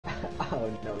Oh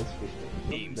no, it's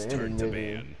Team's turn to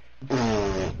ban.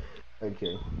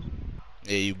 Okay.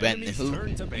 Yeah, you betting Enemy's who?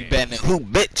 turn to You ban. betting who,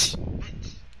 bitch?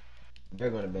 They're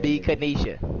gonna ban B me.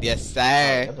 Kanisha. Yes, Oh,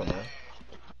 sir. never mind.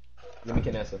 Give me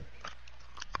Canessa.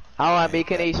 I wanna be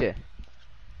Kanisha.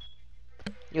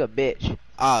 You a bitch.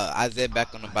 Oh, Isaiah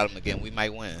back on the bottom again. We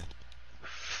might win.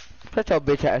 Shut your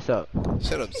bitch ass up.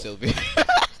 Shut up, Sylvie.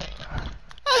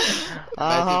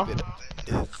 Uh-huh. Imagine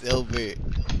it's Sylvie.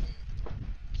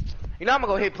 You know I'm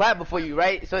gonna go hit plat before you,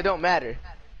 right? So it don't matter.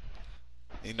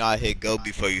 You know I hit go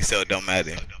before you, so it don't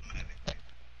matter.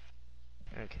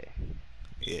 Okay.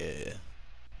 Yeah.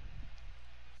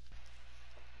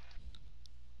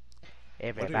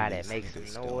 Everybody these make niggas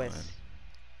some noise. doing?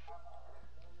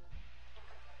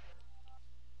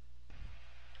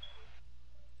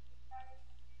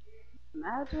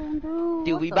 Imagine, dude.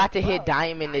 Dude, What we the about to hit fuck?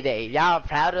 diamond today. Y'all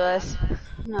proud of us?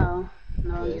 No,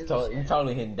 no Yeah, one it's gives a shit. you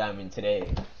totally hitting diamond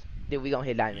today. Dude, we gonna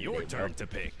hit diamond Your today, turn bro. to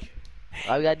pick.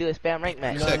 All we gotta do is spam rank You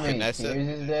match. know how Check many Canessa. tiers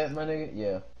is that, my nigga?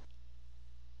 Yeah.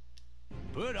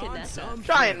 Put on some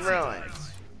Try and fancy run.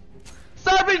 tights.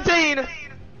 Serpentine!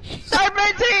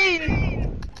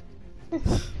 Serpentine!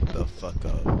 The fuck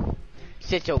up.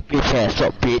 Shut your bitch ass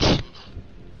up, bitch.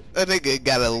 That nigga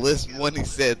got a list when he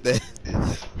said that.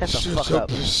 Shut the fuck your up.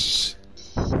 bitch.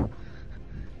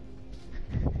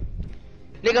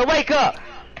 Nigga, wake up!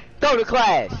 Go to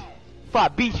class! Before I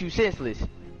beat you senseless.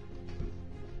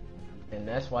 And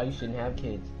that's why you shouldn't have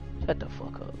kids. Shut the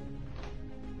fuck up.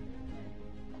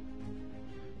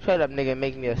 Shut up, nigga, and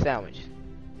make me a sandwich.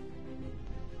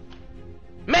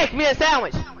 Make me a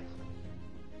sandwich!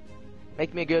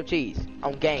 Make me a grilled cheese.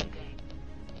 On gang.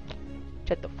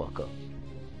 Shut the fuck up.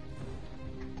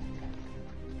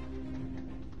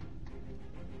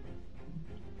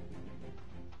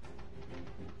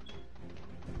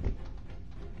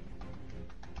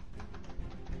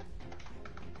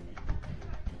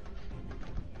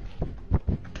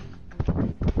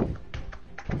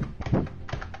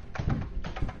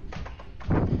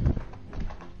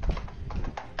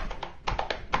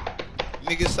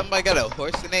 Nigga, somebody got a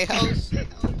horse in their house?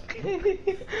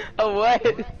 A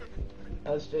what?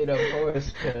 That's straight up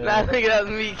horse. Nah, nigga, that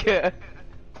was me, cuz.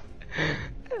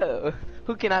 Oh,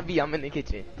 who can I be? I'm in the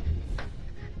kitchen.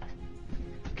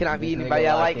 Can I be anybody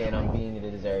I like? And I'm being the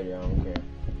deserter. I don't care.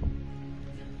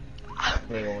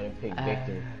 Nigga want to pick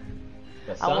Victor.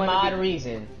 For some odd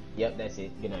reason. Yep, that's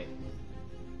it. Good night.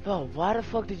 Oh, why the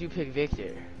fuck did you pick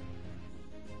Victor?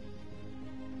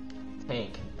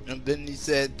 Tank. And then he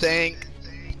said, tank.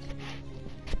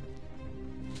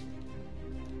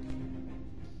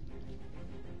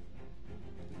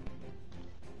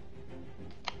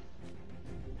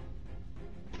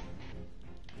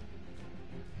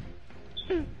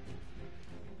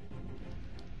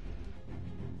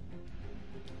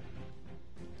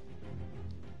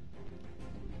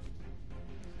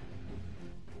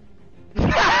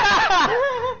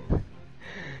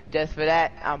 Just for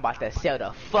that, I'm about to sell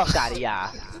the fuck out of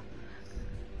y'all.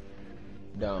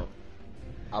 Don't.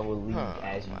 I will leave Oh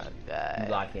as you, my God.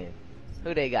 you lock in.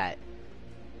 Who they got?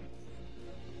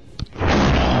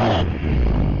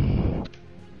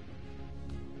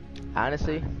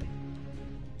 Honestly,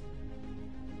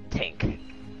 Tank.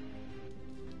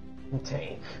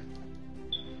 Tank.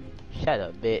 Shut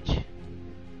up, bitch.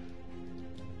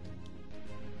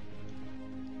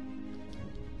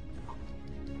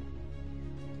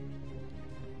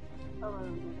 Oh,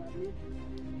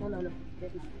 no, that's not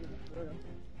good.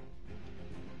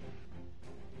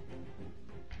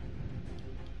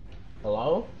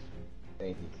 Hello?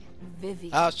 Thank you.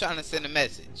 Vivi. I was trying to send a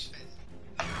message.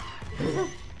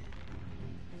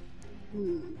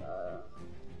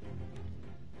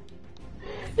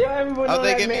 Yo, everyone Oh, on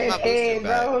they that give me man's my booster head,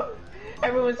 back. bro.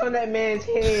 Everyone's on that man's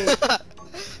head.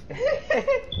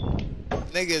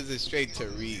 Nigga is a straight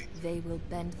Tariq. They will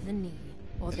bend the knee.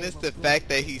 Or And they it's will the bleed. fact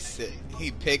that he said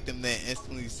he picked him then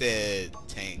instantly said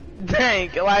tank.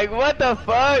 Tank, like what the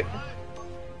fuck?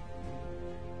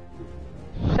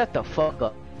 Shut the fuck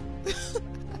up.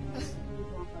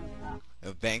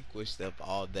 Vanquished of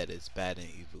all that is bad and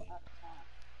evil.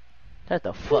 Shut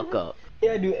the fuck up.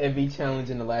 Yeah, I do every challenge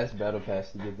in the last battle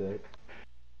pass to get that.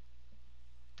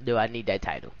 Dude, I need that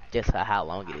title. Just for how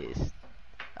long it is.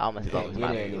 Almost as long as Yeah,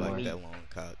 my get it You anymore. like that long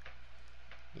cock.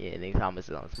 Yeah, nigga, almost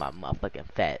as long as my motherfucking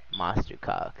fat monster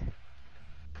cock.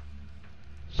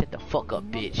 Shut the fuck up,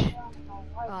 bitch.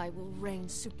 I will reign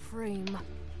supreme.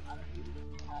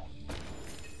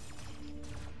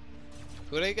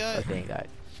 Who they got? Look, they ain't got.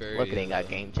 Furry, Look, they ain't got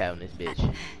game chat on this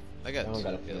bitch. I got I don't two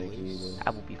got a feel like you killers. either. I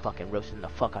will be fucking roasting the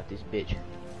fuck out this bitch.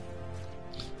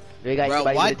 They got Bro,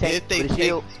 anybody why with a tank, did they with a take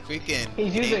shield? freaking?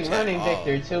 He's using H running off?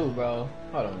 Victor too, bro.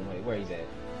 Hold on, wait, where he's at?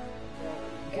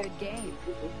 Good game.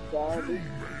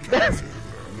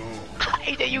 I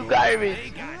hate that you garbage. They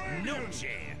got no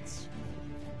chance.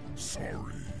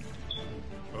 Sorry.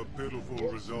 A pitiful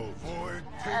result. Boy,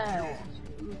 take your...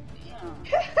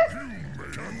 You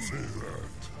can't say that.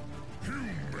 You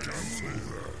can't say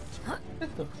that.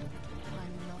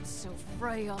 I'm not so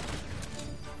frail.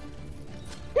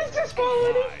 He's just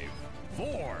falling. 5,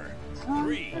 4,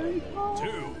 3, 2,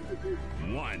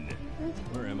 1.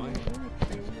 Where am I?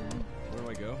 Where do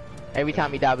I go? Every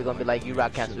time he die, we're gonna be like, you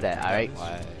rock cancel that, alright?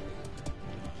 Why?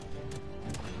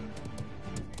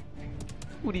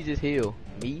 Who'd he just heal?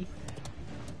 Me?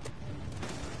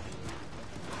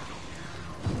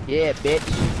 Yeah, bitch.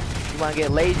 You wanna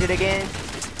get lasered again?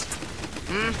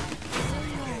 Hmm?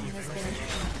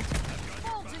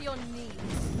 Fall to your knees.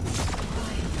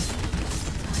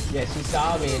 Yeah, she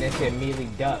saw me and then she immediately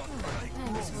ducked.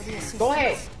 Thanks for the assist. Go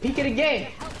ahead, peek it again.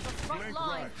 Help the front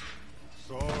line.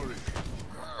 Sorry.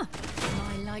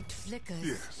 My light flickers.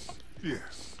 Yes.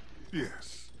 Yes.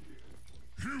 Yes.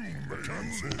 You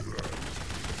can't say that.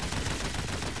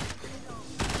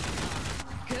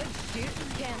 Good shoot.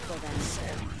 Cancel that.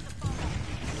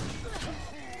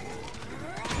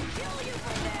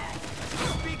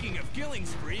 Speaking of killing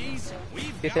sprees,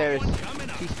 we've This got Harris. one coming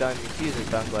up. She stunned me. She using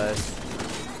sunglass.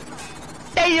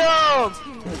 Damn!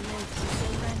 Too late to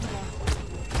surrender.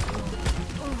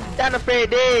 Down the Fred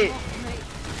dead. I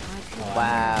can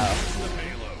Wow.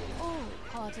 all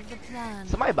part of the plan.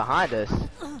 Somebody behind us. I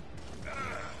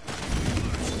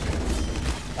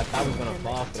thought I was gonna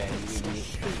fall for that. You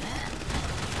idiot.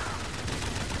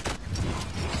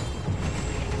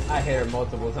 I hit her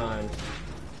multiple times.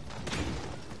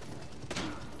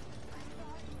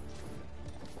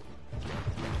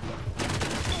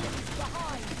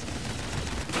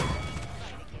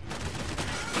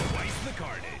 Twice the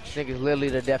carnage. This nigga's literally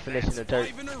the definition of Turk.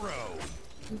 5 in a row.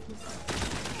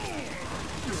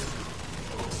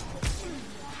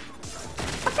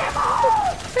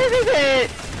 This is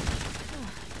it!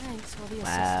 Thanks for the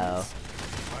Wow. assistance.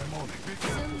 I'm on it.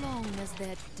 So long as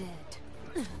they're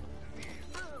dead.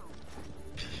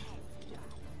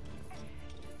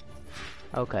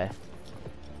 Okay.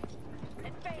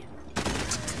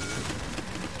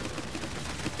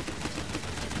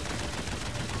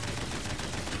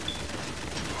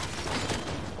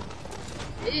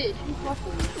 Bitch, you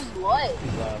fucking slut.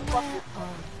 Where are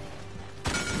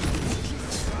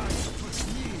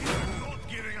Not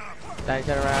getting up. Time to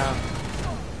turn around.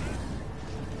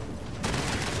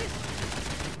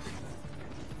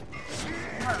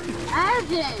 Imagine.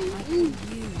 they? You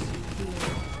feel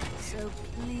so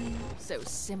clean, so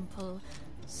simple,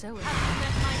 so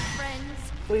effective, my friends.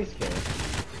 Please kill.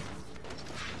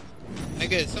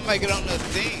 Nigga, somebody get on the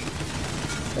thing.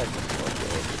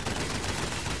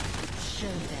 Show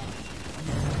them.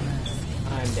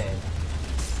 I'm dead.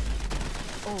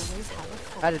 Always have a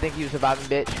thought. I just think you surviving,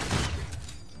 bitch.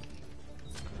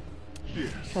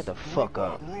 Yes. Shut the fuck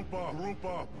up. Rope up. Rope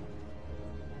up.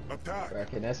 Attack.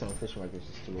 Okay, that's on fish market. This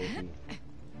is too OP.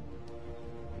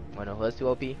 Wanna know who's too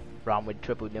OP? Rom with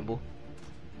triple nimble.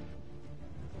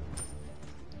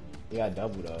 You got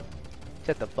double though.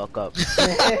 Shut the fuck up.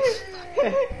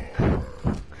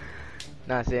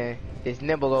 Nah, I'm saying this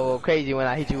nimble go crazy when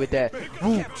I hit you with that.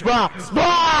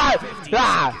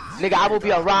 Nigga, I will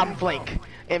be a Rom flank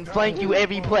and flank you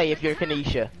every play if you're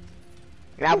Kanisha.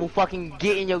 And I will fucking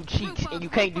get in your cheeks and you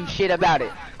can't do shit about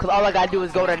it. Cause all I gotta do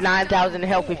is go to 9,000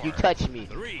 health if you touch me.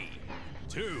 3,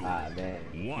 2, Ah man,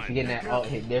 you One. getting that alt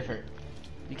hit different.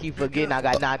 You keep forgetting I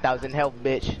got 9,000 health,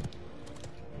 bitch.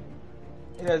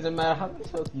 It doesn't matter how much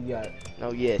health you got.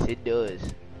 Oh yes, it does.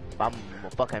 I'm a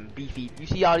fucking beefy. You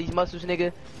see all these muscles,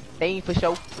 nigga? They ain't for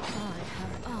show. I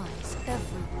have eyes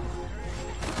everywhere.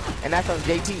 And that's on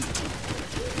JP.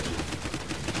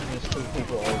 There's two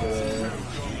people over there.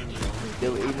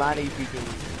 Dude, Imani freaking...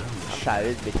 I'm tired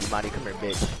of this bitch, Imani. Come here,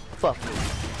 bitch. Fuck you.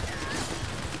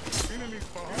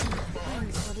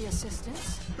 Thanks for the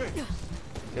assistance.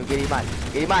 Dude, get Imani.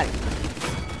 Get Imani.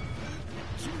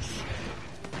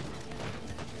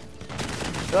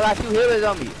 Yo, I got 2 healers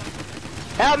on me.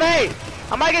 Help me!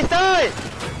 I might get stunned!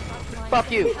 Fuck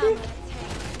you.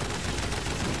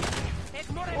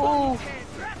 Ooh.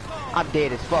 I'm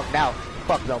dead as fuck now.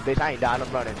 Fuck no, bitch. I ain't dying.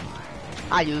 I'm running.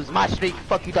 I use my streak.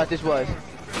 Fuck you thought this was.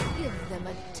 Give them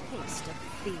a taste of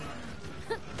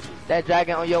fear. That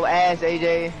dragon on your ass,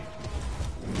 AJ.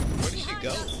 Where did she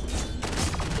go?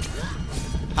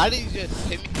 How did you just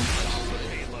hit me?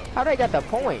 How they got the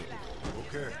point?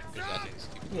 Okay.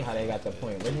 See how they got the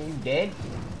point. Wasn't you dead?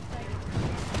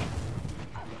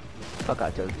 Fuck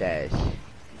out your dash.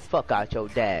 Fuck out your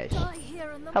dash. Die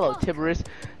here in the Hello, mud. Tiberius.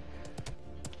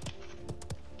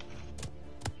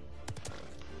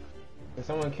 Can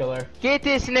someone kill her? Get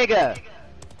this nigga!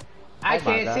 I Oh my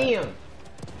can't God. see him.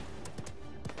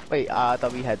 Wait, I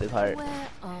thought we had this heart. Where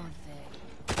are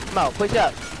they? Come on, push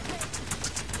up.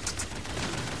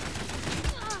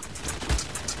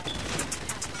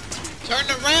 Turn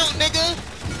around,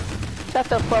 nigga. Shut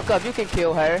the fuck up, you can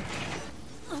kill her.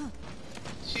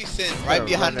 She's sitting right Her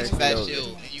behind runner this fat killed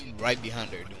shield, and you right behind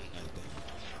her doing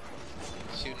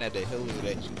nothing. Shooting at the hulu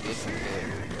that you didn't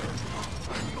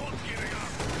kill.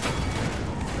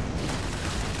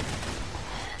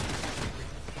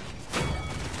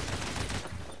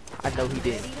 I know he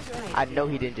didn't. I know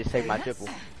he didn't just take my triple.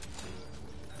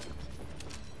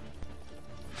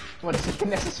 What is it?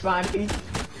 That's a spine piece?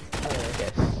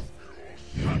 Yes.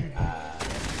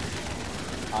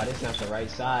 Oh, this not the right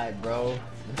side, bro.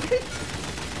 Give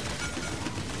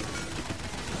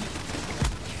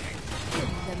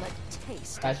them a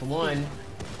taste. That's one.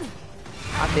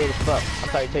 I'm dead as fuck. I'm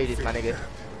sorry to tell you this, my nigga.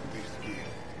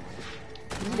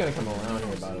 He's gonna come around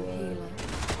here, by the way.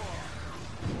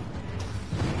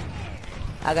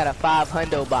 I got a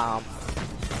 500 bomb.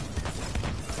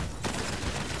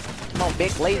 Come on,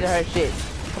 big laser her shit.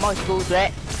 Come on, school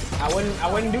rat. I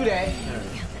wouldn't do that.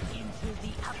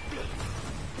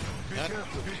 Be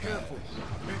careful, be careful.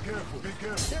 Be careful, be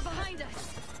careful. They're behind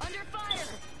us. Under fire.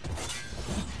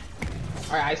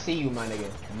 Alright, I see you, my nigga.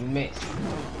 You missed.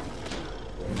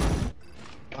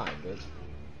 Fine, bitch.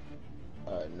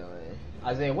 No.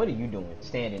 Isaiah, what are you doing?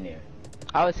 Standing there.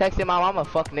 I was texting my mama,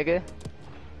 fuck nigga.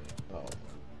 Oh.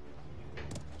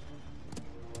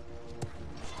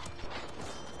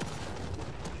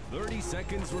 30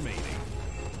 seconds remaining.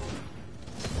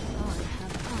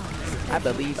 I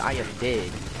believe I am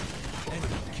dead. Enemy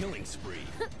killing spree.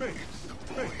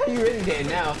 You really dead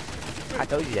now. I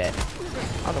told you that.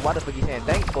 I don't know why the fuck you saying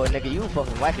thanks for it, nigga. You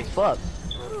fucking whack as fuck.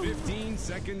 15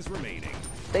 seconds remaining.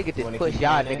 They get this Wanna push, keep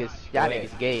y'all doing that? niggas. Y'all Go ahead.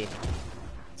 niggas gay.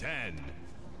 10,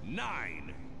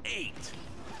 9, 8,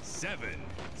 7,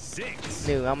 6.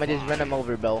 Dude, I'ma just run them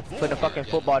over, bro. Put the fucking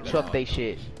football truck they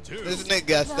shit. 2. This nigga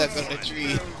got stuck on the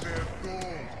tree.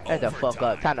 Shut the fuck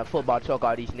up. Time to football truck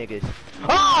all these niggas.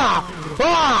 Ah!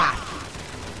 Ah!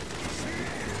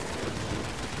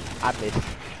 I missed.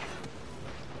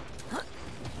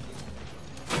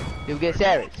 Dude, get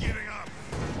savage.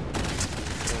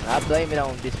 I blame it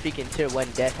on this freaking tier 1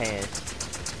 death hands.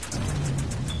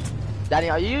 Danny,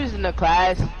 are you using the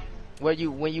class where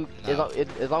you, when you, No.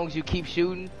 as long as you keep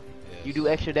shooting, Yes. you do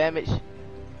extra damage?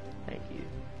 Thank you.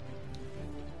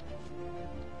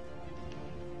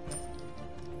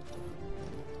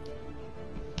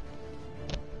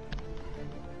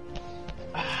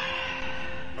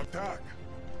 Attack.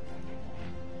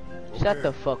 Shut Okay.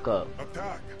 the fuck up.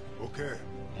 Attack. Okay.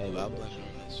 Hey, Well, I blame her on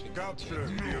this shit. Capture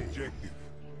the objective.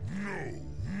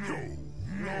 No.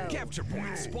 Capture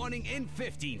point spawning in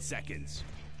 15 seconds.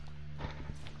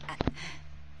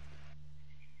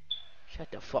 Shut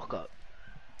the fuck up.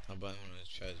 I'm blaming on this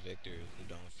trash Victor who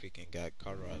don't freaking got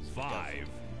cauterized. 5,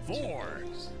 4,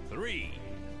 3,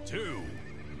 2,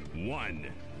 1.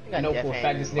 I know for a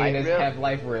fact this nigga doesn't have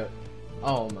life rip.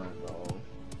 Oh my god.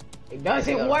 It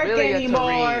doesn't Nigga, work really a anymore.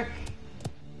 Tariq.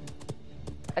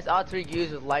 That's all Tariq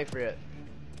used with life rip.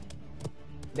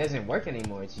 It doesn't work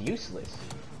anymore. It's useless.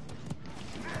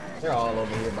 They're all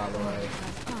over here, by the way.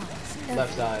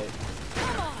 Left side.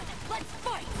 Come on, let's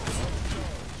fight.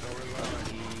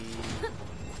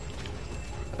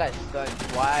 I got stunned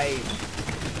twice.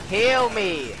 Heal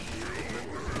me!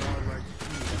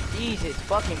 Jesus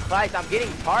fucking Christ, I'm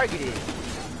getting targeted.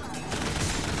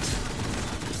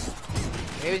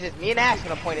 It was just me and Ash on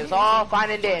the point. It was all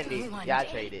fine and dandy. Yeah, I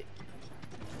traded.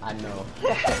 I know. You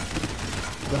don't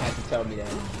have to tell me that.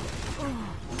 The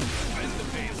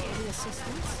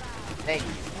assistance. Thank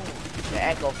you. The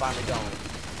echo finally gone.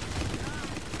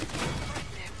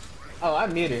 Oh, I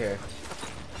muted her.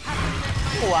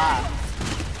 Wow.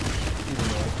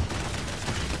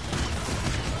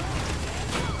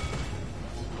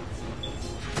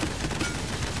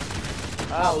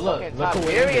 Oh, look who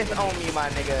Tiberius on me, my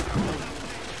nigga.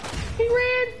 He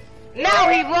ran. Now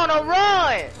he's gonna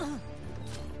run!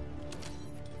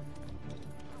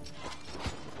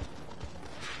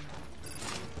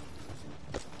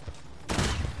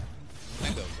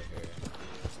 Nigga over here.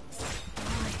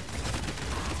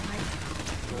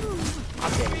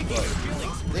 I'm getting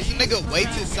fucked. This nigga wait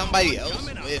till somebody else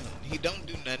win him. He don't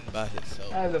do nothing by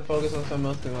himself. I had to focus on something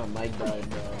else because my mic died,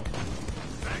 bro.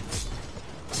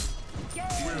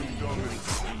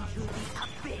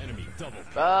 Enemy double.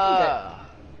 I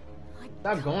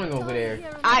Stop going over there.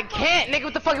 I can't, nigga.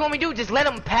 What the fuck you want me to do? Just let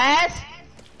him pass?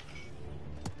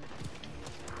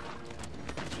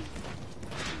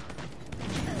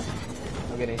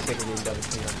 I'm getting sick of these double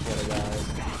team, I swear to God.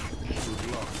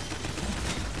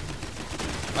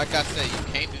 Like I said,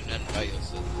 you can't do nothing by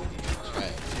yourself. You're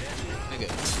trash. Nigga.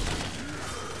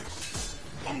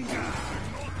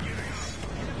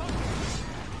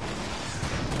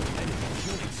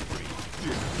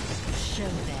 Show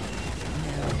them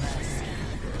no mercy.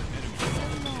 So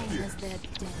long as they're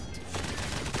dead.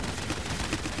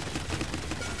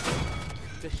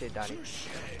 Good shit, Donnie.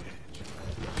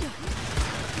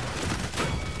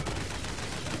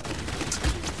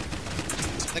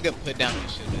 Nigga, put down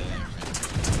this shit.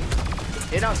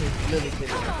 They don't just literally sit in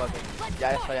the fucking.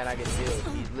 Yeah, that's why y'all not getting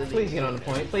killed. He's literally. Please get on the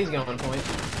point. Please get on the point.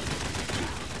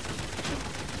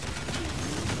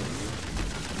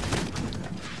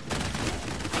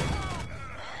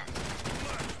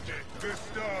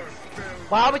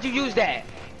 Why would you use that?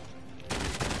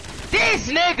 This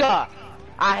nigga!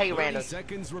 I hate 30 random.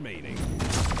 seconds remaining.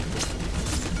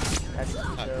 That's so...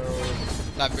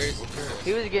 Not very secure.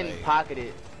 He was getting Like,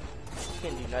 pocketed. He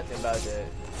couldn't do nothing about that.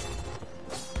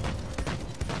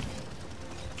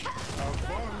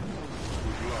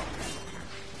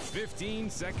 15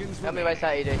 seconds Help me remaining. right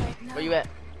side, AJ. Where you at?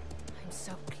 I'm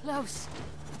so close.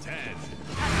 10,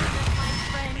 My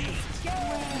friends, I need to.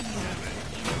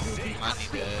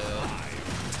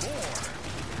 4,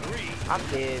 3, I'm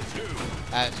dead. 2,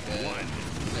 That's good. 1.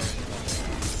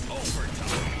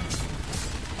 Overtime.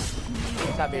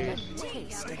 Stop here.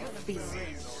 taste of fear.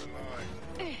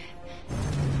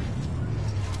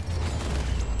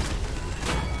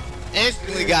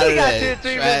 Instantly got He it. got tier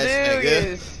 3 Trash nigga.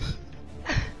 Brazilians.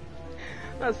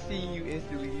 I see you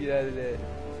instantly get out of that.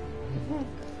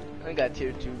 I got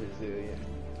tier 2 Brazilian.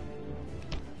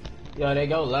 Yo, they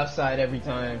go left side every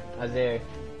time. Isaiah.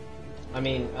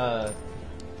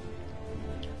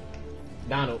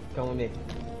 Donald, come with me.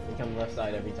 They come left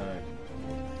side every time.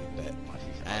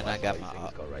 And I got my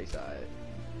Let's go right side.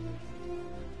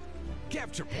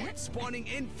 Capture point spawning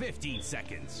in 15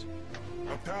 seconds.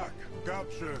 Attack.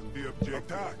 Capture the objective.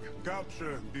 Attack.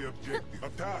 Capture the objective.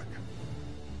 Attack.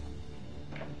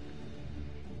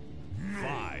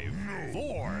 5,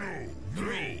 4,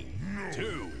 3,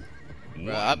 2,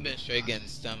 Bro, I've been straight getting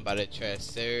stunned by the trash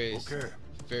series, Okay.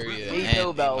 Furia, Me and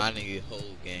too, bro. Imani the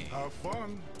whole game. Have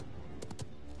fun.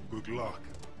 Good luck.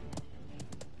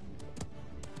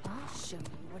 I'll show you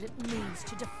what it means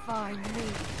to defy me.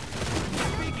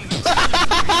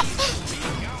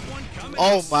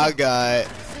 Oh my god.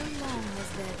 So long as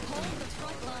they're dead.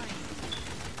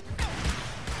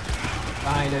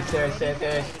 Behind us,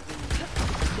 stairs.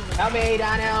 Help me,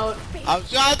 Donald! I'm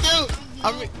trying to.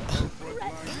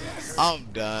 I'm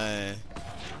done.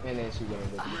 And then she went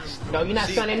with you. No, you're not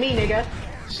stunning me, nigga.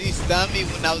 She stunned me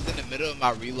when I was in the middle of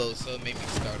my reload, so it made me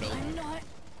start over. I'm not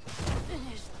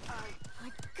finished. I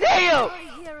Damn! die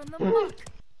here in the muck.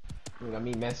 You got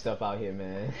me messed up out here,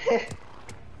 man.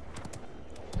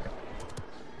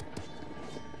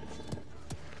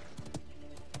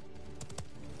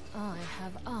 I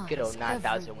have eyes. Good old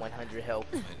 9,100 health.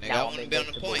 Nigga, Now I I'm wanna be on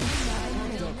the invincible. point.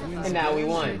 And now we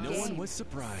won. No one was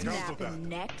surprised. Cancel that.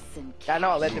 necks and I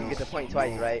know I let them get the point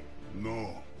twice, right? No.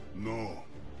 No.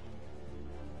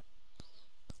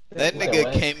 That Wait, nigga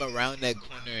what? came around that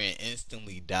corner and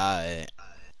instantly died.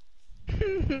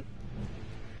 Dude,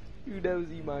 that was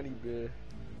Imani, bro.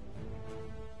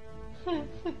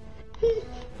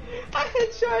 I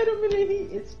had tried him in the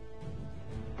heat. It's...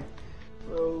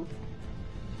 Bro.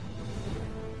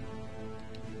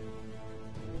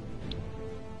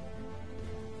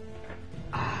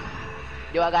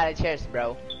 Yo, I got a chest,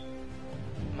 bro.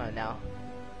 Come on now.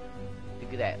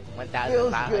 Look at that.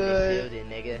 1,500 good. shielded,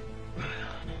 nigga.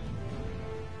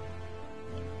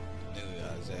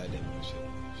 Nigga, Isaiah, I didn't want to shut up.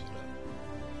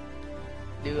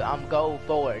 Dude, I'm gold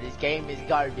forward. This game is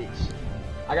garbage.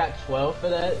 I got 12 for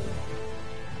that.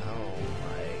 Oh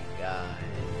my god.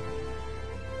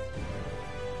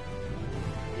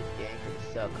 This game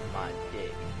could suck my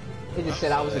dick. It just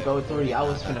said I was a go 3. I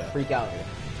was finna freak out.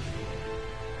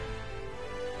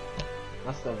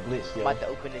 My stuff glitched, yo. I'm about to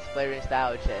open this flaring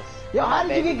style chest. Yo, how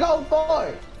did you get gold 4?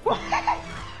 I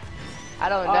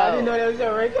don't know. Oh, I didn't know that was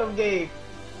a rank up game.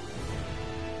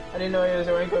 I didn't know it was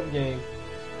a rank up game.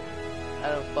 I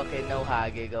don't fucking know how I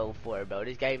get gold for, bro.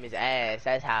 This game is ass.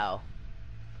 That's how.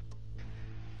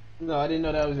 No, I didn't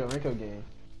know that was a rank up game.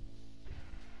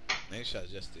 Maybe should I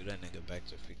just do that nigga back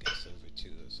to freaking silver 2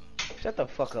 or something. Shut the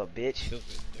fuck up, bitch. Silver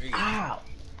 3. Ow!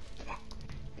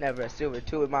 Never a silver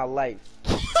 2 in my life.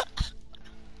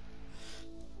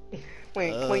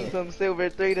 Went queen from silver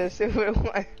 3 to silver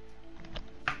 1.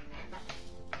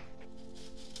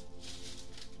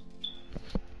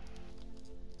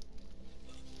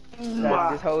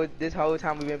 This whole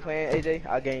time we've been playing, AJ,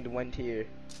 I gained 1 tier.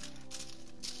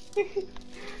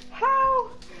 How?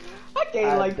 I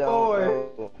gained like 4.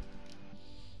 Know.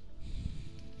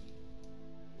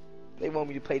 They want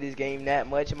me to play this game that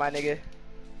much, my nigga.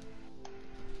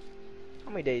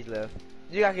 How many days left?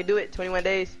 You guys can do it? 21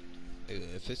 days? Dude,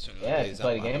 if it's 21 Yeah, days,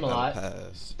 play the I'm game a about lot. to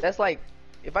pass. That's like,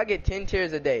 if I get 10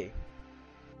 tiers a day,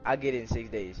 I get it in 6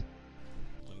 days.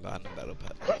 I'm buying a battle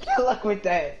pass. Good luck with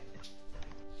that.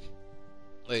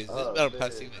 Wait, is this battle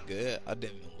pass even good? I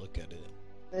didn't even look at it.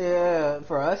 Yeah,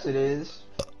 for us it is.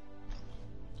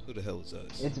 Who the hell is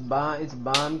us? It's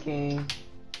Bomb King,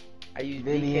 I use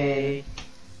Vivian, BK.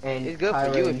 and It's good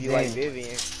Kyra for you and if you like Zen.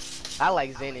 Vivian. I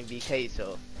like Zen and BK,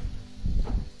 so.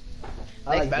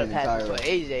 I Next like battle Zen and pass is Kyra. for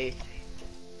AJ.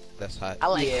 That's hot. I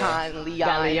like Yeah. Khan, Got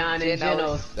Leon, Leon and Genos,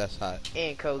 Genos That's hot.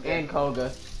 and Koga. and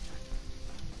Koga.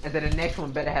 And then the next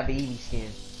one better have an Eevee skin.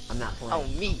 I'm not playing.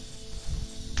 On me.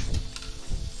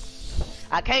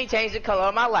 I can't change the color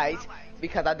of my lights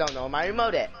because I don't know my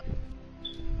remote at.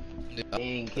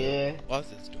 Dang, kid. Why's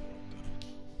this door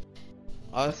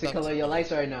open? What's the color of your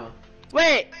lights right now?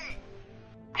 Wait!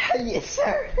 Yes,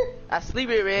 sir. I sleep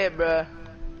with red, bruh.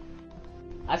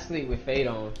 I sleep with Fade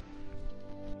on.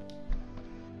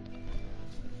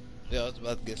 Yeah, I was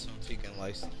about to get some freaking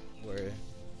lights where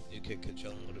you could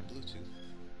control them with a Bluetooth.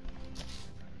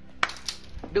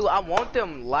 Dude, I want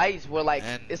them lights where like,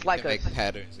 And it's you like can a... make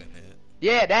patterns in it.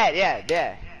 Yeah,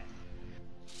 that.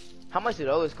 How much do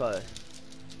those cost?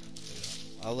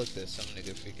 I looked at some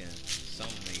nigga freaking some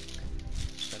link.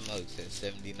 Some mug said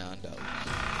 $79.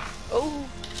 Oh,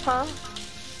 huh?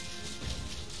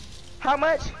 How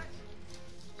much?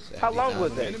 How long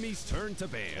was that? Enemy's turn to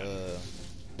ban.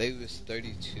 They was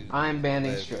 32. I'm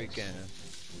banning but strips. freaking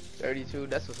 32,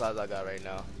 that's what size I got right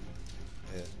now.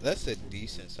 yeah, that's a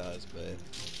decent size, but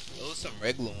those some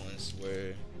regular ones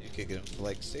where you could get them for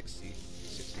like 60,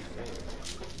 64.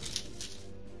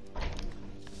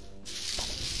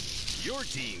 Your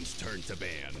team's turn to ban.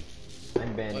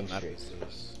 I'm banning What map strips. is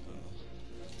this?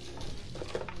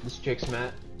 The Strix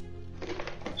map. The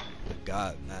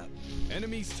God map.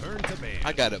 Enemy's turn to ban.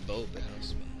 I got a bow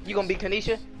bounce. You gonna be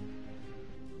Kanisha?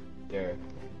 Yeah.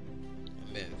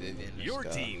 I'm in Vivian. or Your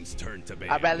Scott. team's turn to ban.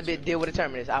 I'd rather deal with a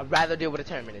Terminus. I'd rather deal with a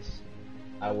Terminus.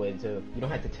 I would too. You don't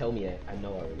have to tell me that. I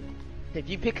know already. If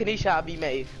you pick Kanisha, I'll be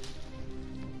Maeve.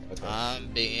 Okay. I'm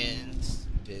being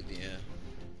Vivian.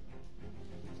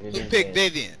 Who Vivian's picked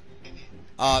banned. Vivian?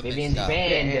 Oh, Vivian's Scott.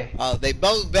 banned. Oh, they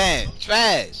both banned.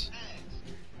 Trash.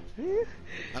 I'm being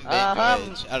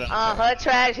Dredge. I don't care.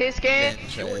 Trash, his skin.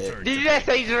 Ben Your Dredge. turn Did you to just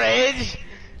say Dredge?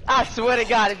 I swear to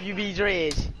God, if you be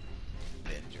Dredge.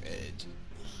 Ben Dredge.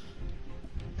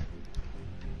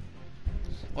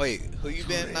 Wait, who you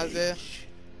been, Isaiah?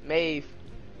 Maeve.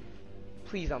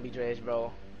 Please don't be Dredge,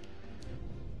 bro.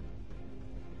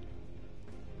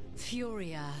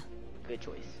 Furia. Good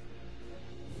choice.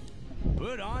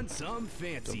 Put on some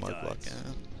fancy Mark duds.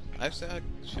 Luckin. Actually, I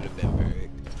should have been Barrick.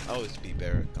 I always be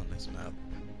Barrick on this map.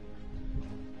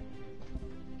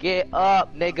 Get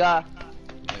up, nigga.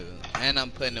 Dude, and I'm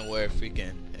putting it where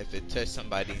freaking, if it touch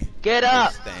somebody, Get they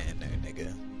up. stand there,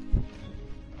 nigga.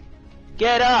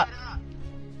 Get up.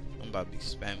 I'm about to be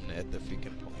spamming it at the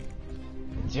freaking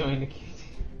point. Join the queue.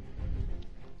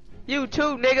 You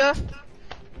too, nigga.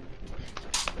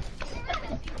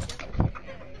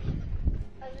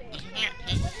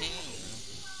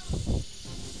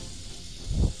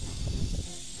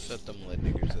 Shut them little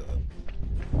niggers up.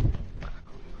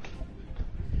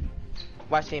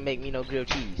 Why she ain't make me no grilled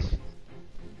cheese?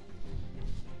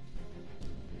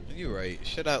 You're right.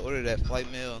 Should I order that flight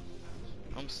meal?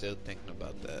 I'm still thinking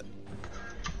about that.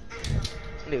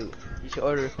 Dude, you should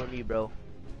order it from me, bro.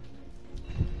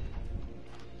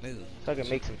 Dude, So I can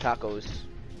make some tacos.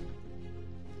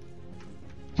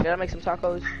 Should I make some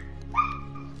tacos?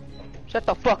 Shut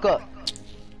the fuck up.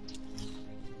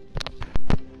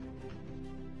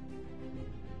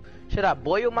 Should I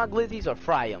boil my glizzies or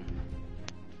fry them?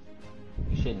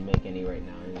 You shouldn't make any right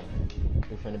now.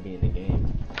 You're trying to be in the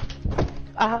game.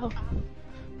 Ow.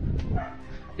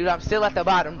 Dude, I'm still at the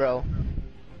bottom, bro.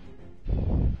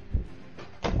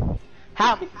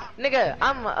 How? Nigga,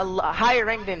 I'm a higher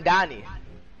rank than Donnie.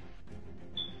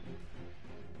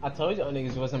 I told you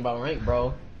niggas wasn't about rank,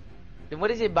 bro. Then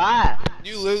what is it by?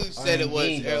 you literally said it was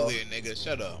RNG, bro. earlier, nigga.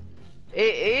 Shut up.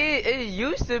 It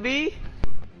used to be.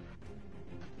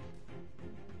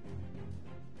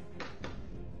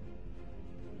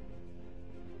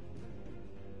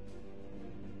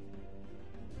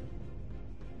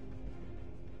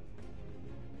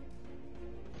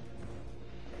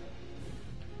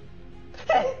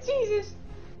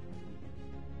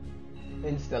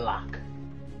 the lock.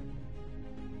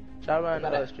 Try to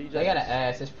run street. They got an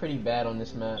ass. It's pretty bad on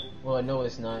this map. Well, no,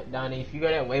 it's not. Donnie, if you go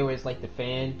that way where it's like the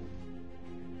fan,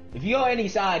 if you go any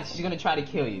side, she's gonna try to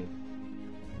kill you.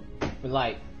 But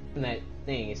like, on that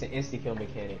thing, it's an insta-kill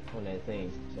mechanic on that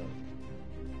thing, so.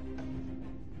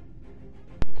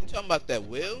 You talking about that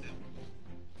wheel?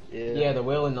 Yeah, the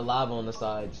wheel and the lava on the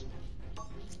sides.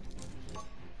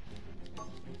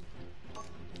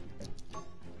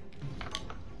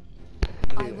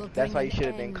 That's why you should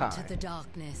have been kind. To the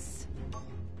darkness.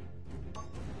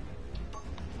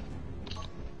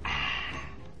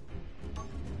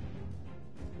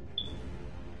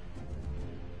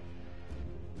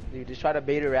 Dude, just try to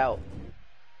bait her out.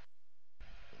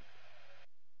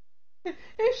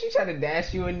 If she try to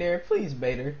dash you in there, please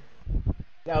bait her.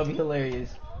 That would be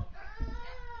hilarious.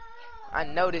 I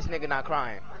know this nigga not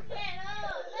crying.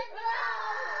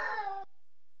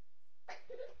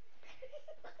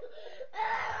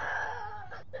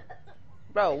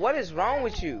 Bro, what is wrong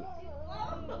with you?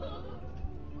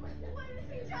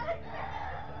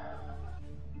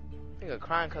 Nigga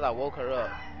crying cause I woke her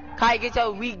up. Kai, get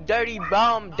your weak, dirty,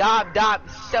 bum, dop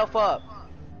self up.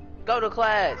 Go to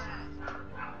class.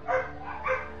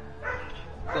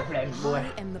 Go flash, boy.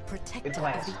 I am the protector It's of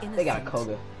class. the innocent. They got a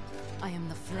Koga. I am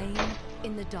the flame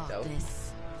in the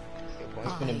darkness.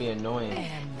 It's gonna be annoying. I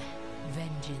am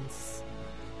vengeance.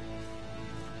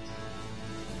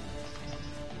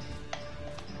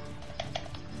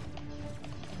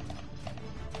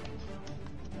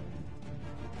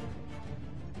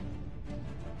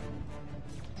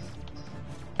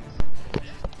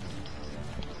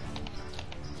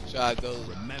 Should I go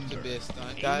Remember, to be a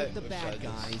stunt aim guy? at the or should bad I just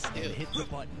guys and kill? hit the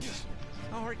button.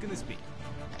 How hard can this be?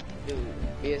 Dude,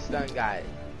 be a stunt guy.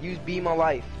 Use Beam on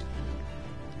Life.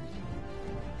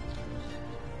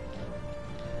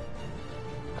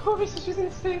 Corvus is using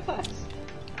the same class.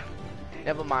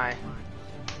 Never mind.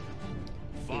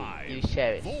 5, You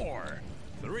share it. 4,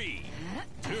 3,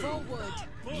 2, Forward.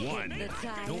 1.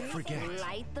 Don't forget,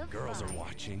 Light the girls are fire.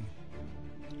 watching.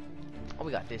 Oh,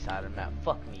 we got this side of the map.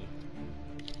 Fuck me.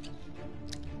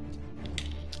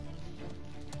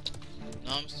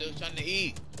 No, I'm still trying to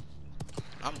eat.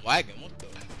 I'm lagging. What the?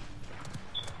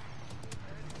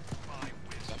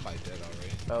 Somebody dead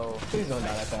already. Oh, Please don't die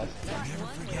that fast.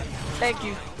 thank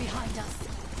you. Behind us.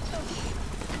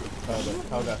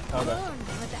 Koga. Burn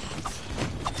for that.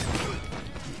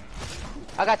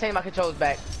 I gotta change my controls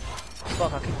back.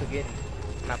 Fuck, I keep forgetting.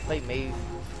 When I play Maze.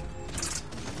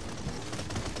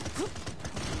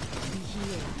 Be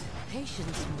healed.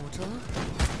 Patience, mortal.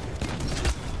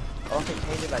 Oh, I can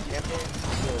change it by champion?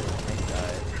 Good, thank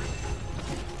God.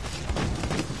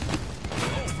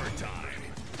 Overtime.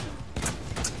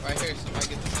 Right here, somebody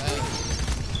get the tag.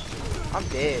 I'm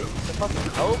dead. The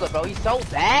fucking Koga, bro. He's so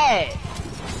bad.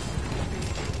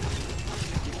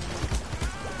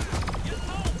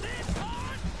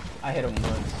 I hit him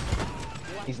once.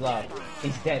 He's low.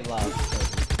 He's dead low.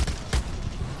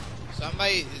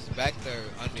 Somebody is back there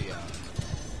under y'all.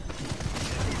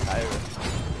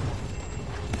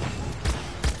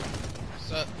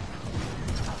 What's up?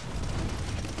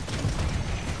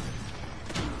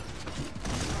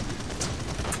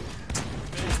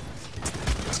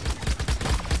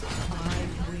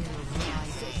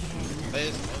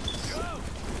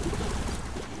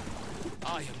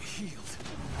 I am healed.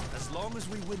 As long as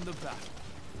we win the battle.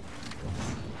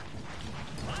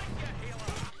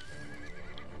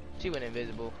 She went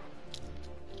invisible.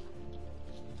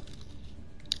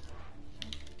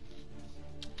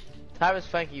 Tyra's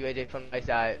flanking you, AJ, from my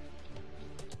side.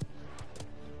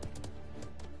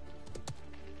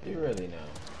 You really know.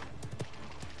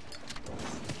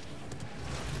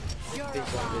 This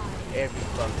bitch gonna visit every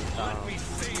fucking time. We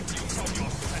saved you from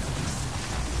yourself.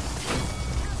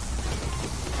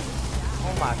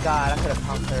 Oh my god, I could have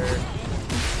pumped her.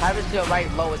 Tyra's still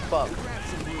right low as fuck.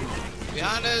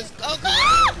 Behind us, go, go!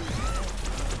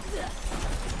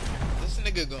 This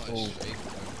nigga going Ooh. straight.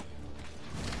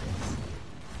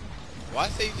 Why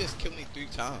say you just killed me 3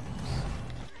 times?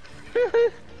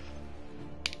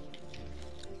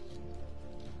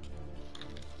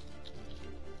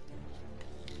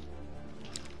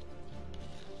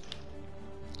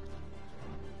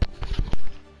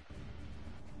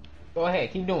 Go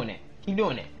ahead, keep doing it. Keep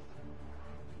doing it.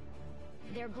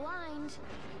 They're blind.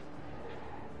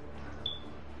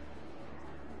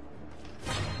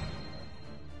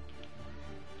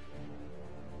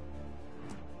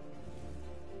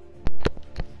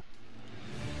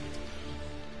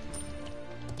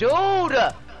 Dude!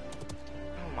 Oh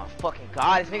my fucking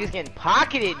god, this nigga's getting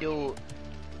pocketed, dude.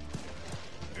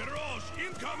 Garage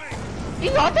incoming.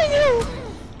 He's ulting you!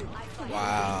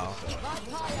 Wow.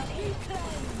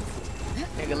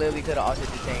 Nigga literally could have altered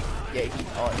the tank. Yeah, he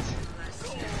alts.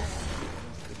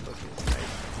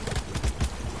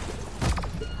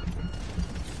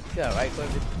 Yeah, right,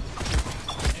 Corbin?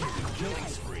 Killing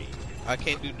spree. I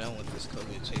can't do nothing with this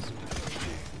COVID chasing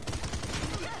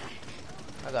me.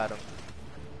 I got him.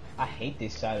 I hate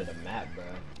this side of the map, bro.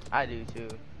 I do too.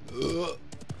 Ugh.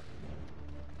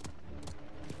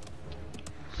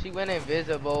 She went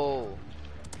invisible.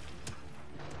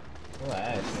 What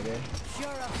ass, nigga?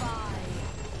 Purify.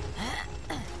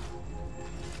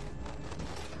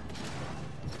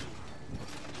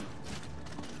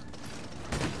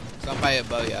 Somebody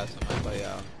above y'all. Somebody above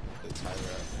y'all. It's higher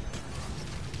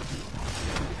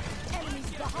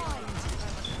Enemies behind.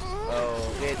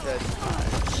 Oh, get the.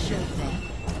 Show them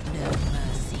no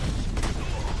mercy.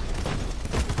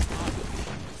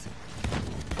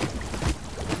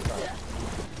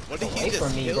 What did he Away just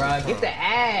from me, kill bro. from? Get the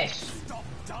ash. Stop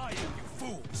dying, you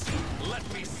fools.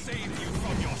 Let me save you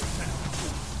from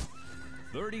yourself.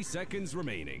 30 seconds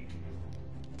remaining.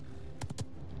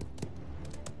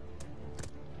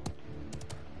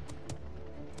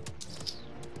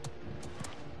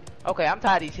 Okay, I'm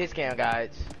tired of these hit scan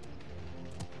guides.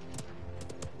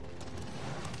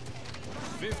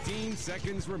 15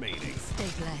 seconds remaining. Stay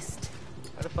blessed.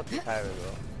 Where the fuck did Tyra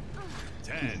go?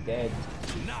 10, Dead.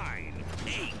 9,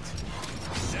 8,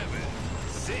 7,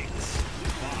 6,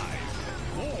 5,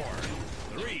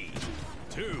 4, 3,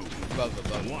 2,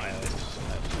 Above. 1.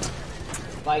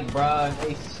 Like, bro,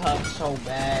 they suck so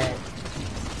bad.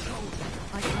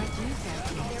 I tried to use that.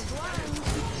 They're blind.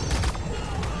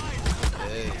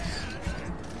 Yes.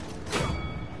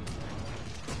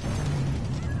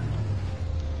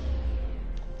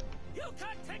 You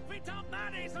can't take me down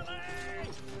that easily!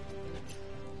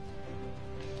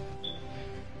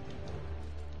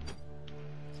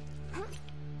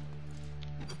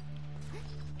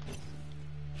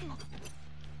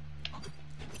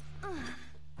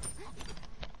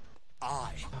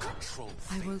 I control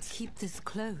I fate. will keep this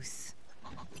close.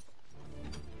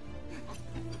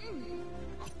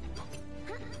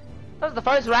 That was the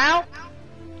first round?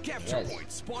 Capture Yes.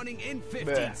 point spawning in 15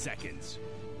 Bruh. seconds.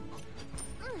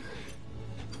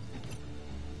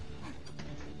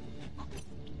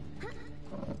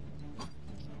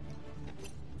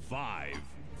 Five,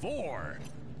 4,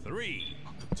 3,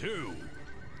 2,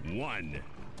 1.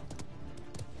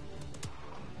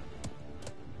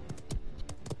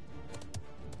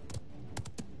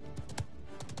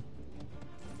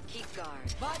 Keep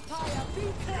guard.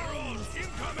 Heroes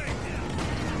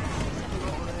incoming!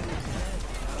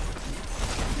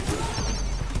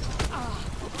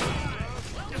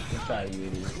 I'm sorry, you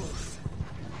idiot.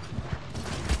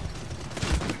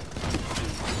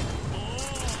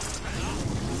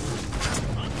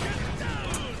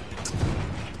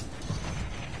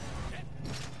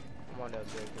 Come on, that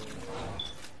big dude.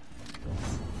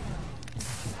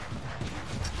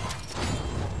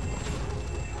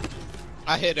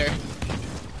 I hit her.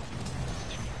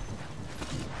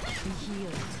 Be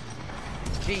healed.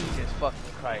 Jesus fucking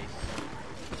Christ.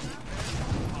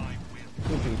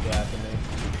 Two people after me.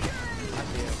 I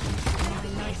see him.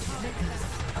 My light flickers.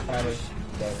 Probably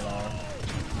dead long.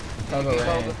 Cover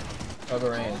ran.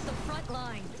 Cover ran. Hold the front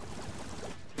line.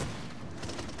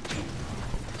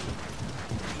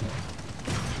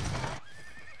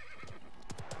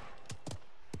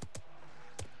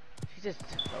 She just.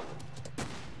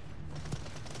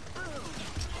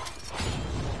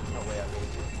 No way I made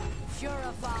it.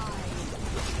 Purify.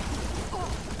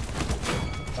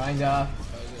 Find off.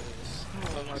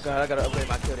 Oh my god, I gotta upgrade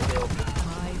my kill to heal.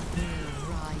 I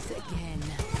will rise again.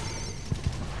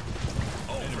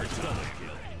 Over double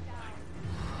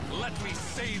kill. Let me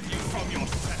save you from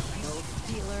yourself.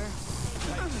 Dealer.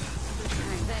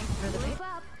 Thanks for the group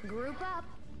up. Group up.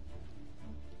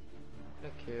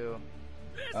 Good kill.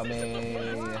 I mean,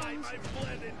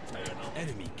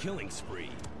 Enemy killing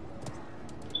spree.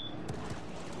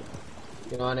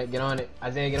 get on it, get on it.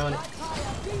 Isaiah, get on it.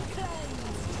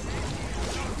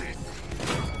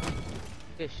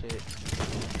 Good shit.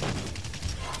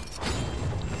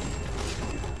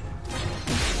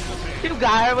 You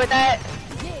got her with that?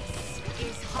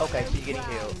 Okay, she's getting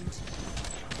healed.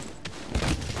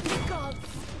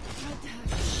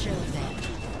 Show them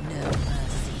no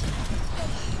mercy.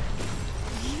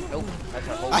 Nope, that's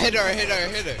her whole I hit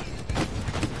her.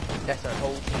 That's her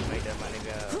whole team right there, my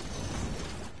nigga.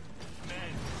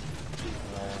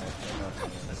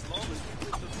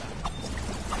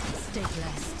 Stay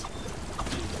blessed.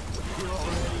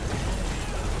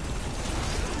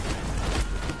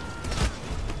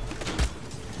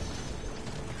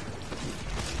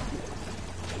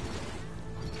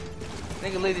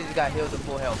 Nigga literally just got healed to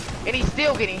full health. And he's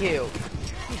still getting healed.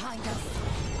 Behind us.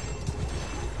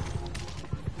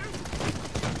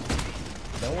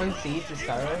 No one sees the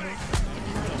star right here?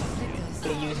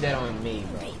 They use that on me,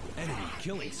 bro. Enemy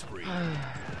killing spree.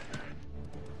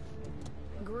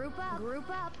 Group up, group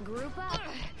up, group up.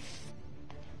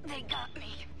 They got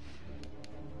me.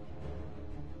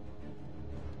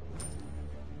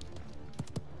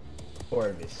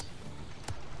 Orvis.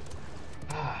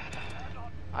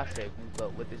 I said group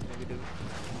up. What this nigga do?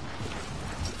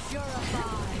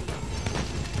 Purified.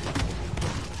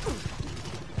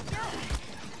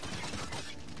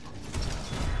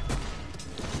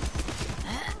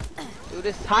 Dude,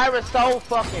 this Tyra's so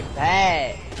fucking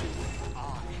bad.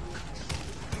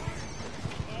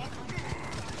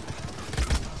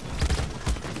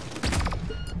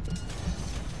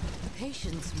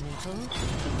 Patience,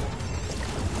 mortal.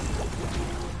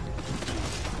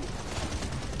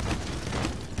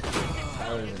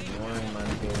 That was annoying, my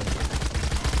dude.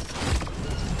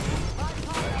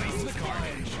 Face the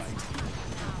carnage.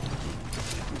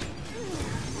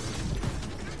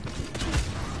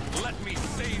 Let me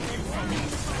save you from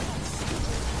yourselves.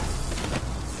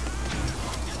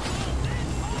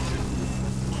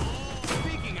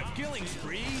 Speaking of killing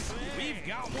sprees, we've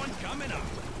got one coming up.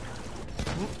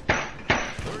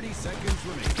 30 seconds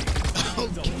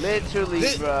remaining.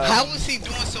 Literally, bro. How was he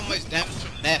doing so much damage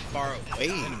from that far away?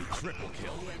 Enemy triple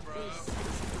kill.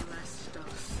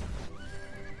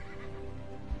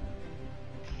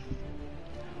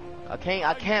 I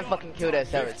can't fucking kill that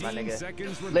Cerberus, my 15 nigga.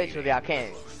 seconds remaining. Literally, I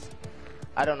can't.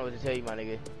 I don't know what to tell you, my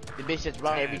nigga. The bitch just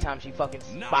run every time she fucking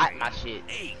spot my shit.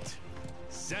 8,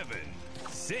 7,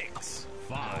 6,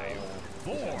 5,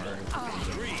 4,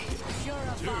 3,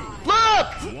 2,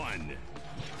 Look! 1.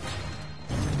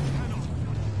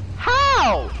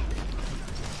 How?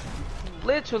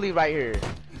 Literally right here.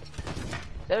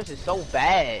 That is so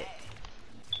bad.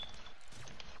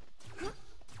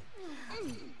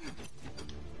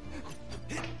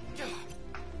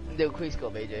 Do a quick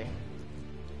scope, AJ.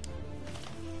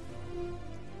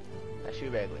 I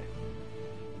shoot regular.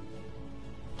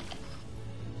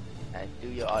 And do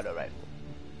your auto rifle.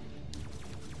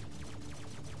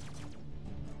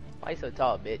 Why you so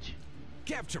tall, bitch?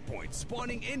 Capture point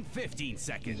spawning in 15 You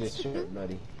seconds. just shoot,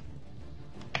 buddy.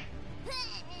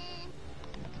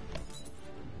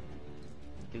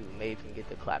 Dude, maybe can get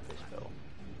the clapper spell.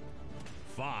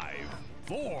 5,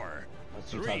 4,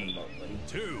 What you talking 3, about, buddy?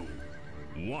 2,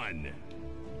 1.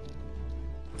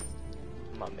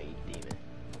 My main demon.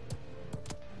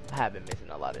 I have been missing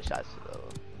a lot of shots though.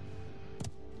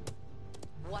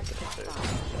 What's the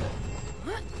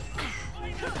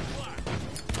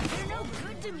You're no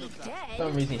good to me, For dead.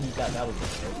 some reason he thought that was good.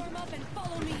 Form up and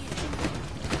follow me in.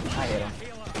 I hit him.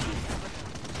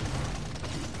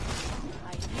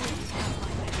 I knew you'd have my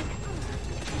back.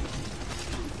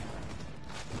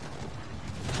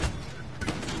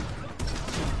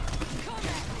 Come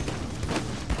at me.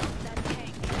 That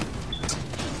tank.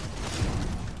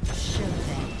 Show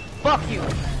them Fuck you!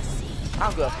 mercy. I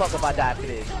don't give a fuck if I die for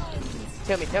this.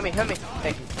 Tell me.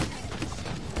 Thank you.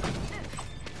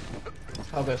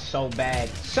 Hoga so bad.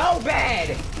 So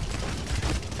bad!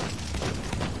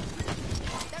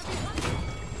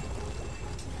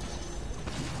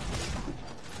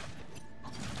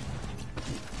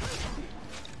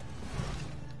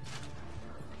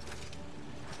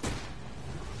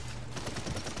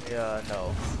 Yeah,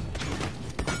 no.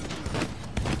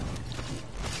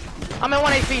 I'm at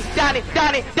 1 HP.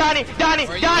 Donnie!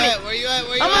 Where you at? Where you at?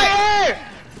 Where you I'm at? right here!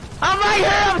 I'm right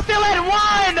here! I'm still at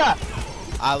 1!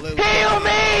 I literally Heal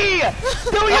me!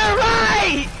 Do your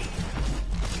right!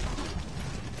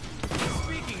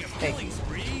 Speaking of Thank killing you.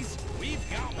 sprees, we've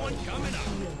got one coming up.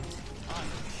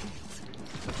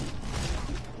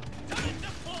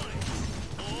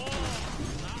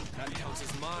 That counts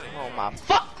as mine. Oh my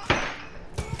fuck!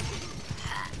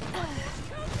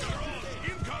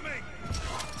 Incoming!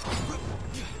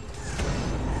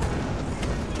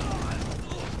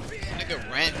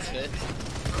 nigga ran to it.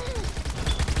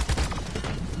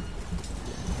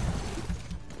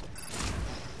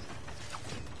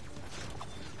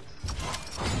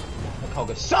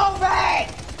 Hoga so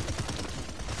bad!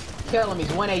 Kill him,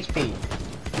 he's 1 HP. They're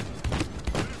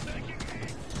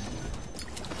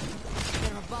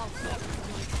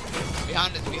both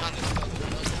Behind us.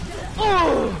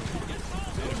 Oh!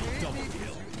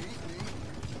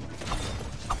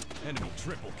 Enemy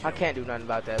triple kill. I can't do nothing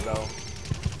about that, bro.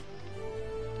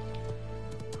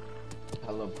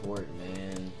 Teleport,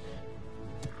 man.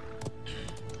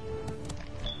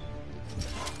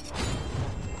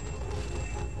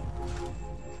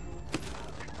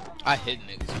 I hit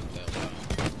niggas with that one.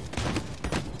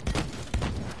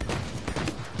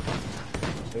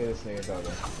 Look at this nigga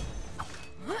talking.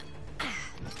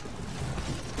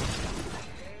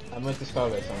 I'm with the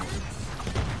Scarlet song.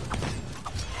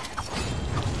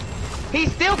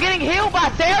 He's still getting healed by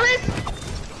Ceres?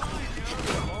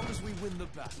 As long as we win the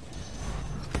battle.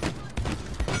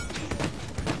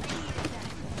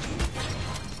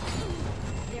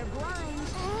 They're blind.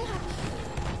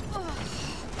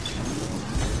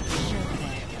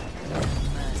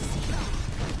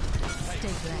 Stay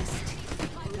blessed.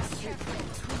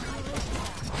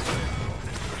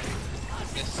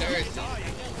 Yes, sir.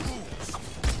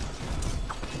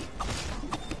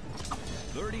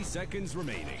 30 seconds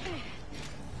remaining.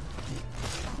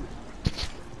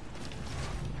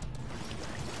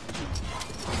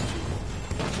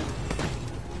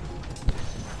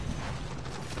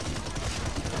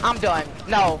 I'm done.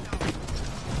 No.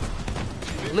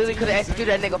 Literally could have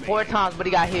executed that nigga 4 times, but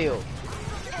he got healed.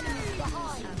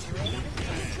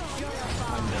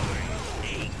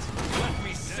 Let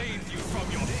me save you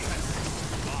from your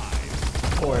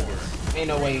Corvus. Ain't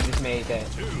no way you just made that.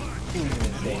 You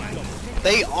mistake.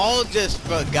 They all just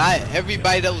forgot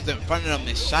everybody that was in front of them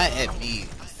and shot at me.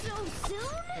 Oh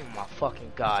my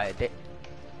fucking god.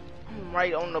 I'm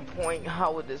right on the point.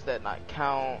 How does that not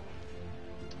count?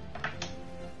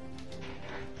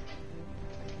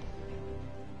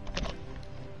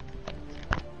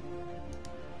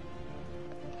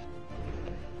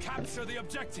 capture the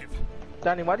objective.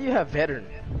 Donnie, why do you have veteran?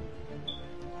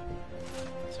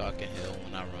 So I can heal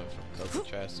when I run from cover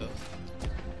trash. So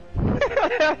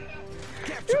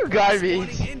You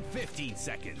garbage. In 15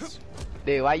 seconds.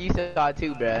 Dude, why you so hard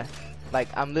too, bruh? Like,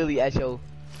 I'm literally at your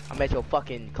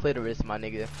fucking clitoris, my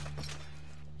nigga.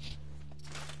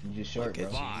 You just short, bro.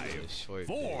 5, short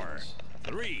 4, bitch.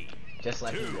 3, Just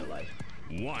like in 2, real life.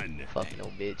 1. Fuck no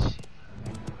bitch.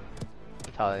 I'm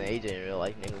taller than AJ in real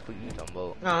life, nigga. What you talking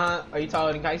about? Are you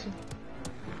taller than Kyson?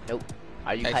 Nope.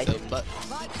 Are you Hey, so, Tyson? but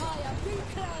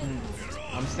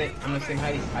I'm the same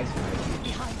height as Kyson.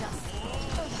 Behind us.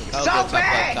 oh, So good,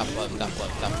 bad! top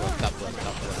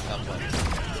left.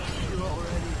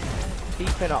 He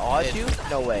finna art you?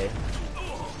 No way.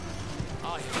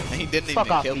 He didn't Fuck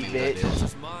even off kill me, me, bitch. bitch.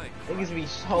 Is mine. Niggas be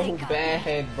so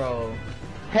bad, bro.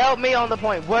 Help me on the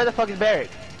point. Where the fuck is Barrick?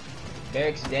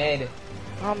 Barrick's dead.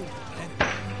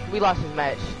 We lost his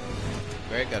match.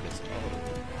 Greg got his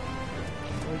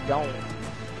We don't.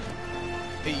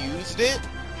 He used it?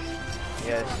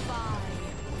 Yes.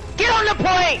 Get on the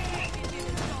point!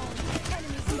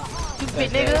 Stupid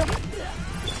That's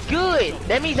nigga. Good.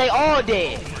 That means they all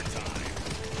dead.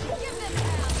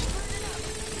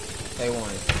 They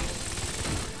won.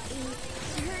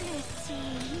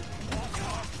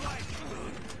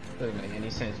 Doesn't make any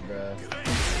sense, bro.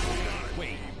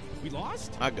 Wait, we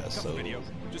lost? I guess Couple so. video.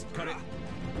 Just cut it.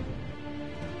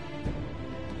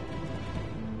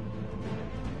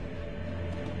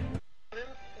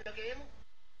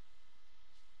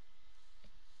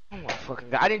 Oh my fucking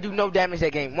god. I didn't do no damage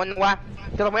that game. Wonder why?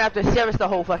 Because I went after Ceres the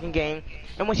whole fucking game.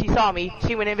 And when she saw me,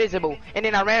 she went invisible. And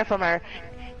then I ran from her.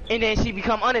 And then she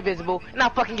become uninvisible. And I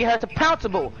fucking get her to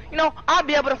pounceable. You know, I'll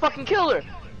be able to fucking kill her.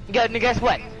 And guess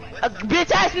what? A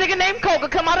bitch ass nigga named Coca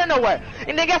come out of nowhere.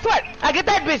 And then guess what? I get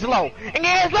that bitch low. And then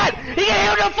guess what? He get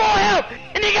healed to full health.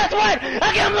 And then guess what?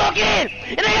 I get him low again.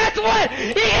 And then guess what?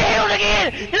 He get healed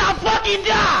again. And I fucking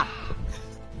die.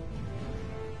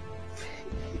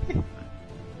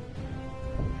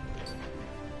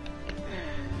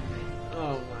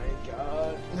 Oh my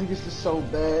god. Niggas is so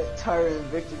bad. Tyra and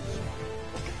Victor just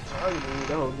targeting me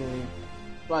the whole game.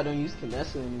 That's why I don't use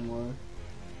Canessa anymore.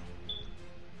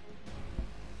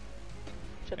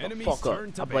 Shut the Enemies fuck up.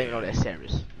 turn to I blame it ban. on that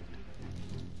Ceres.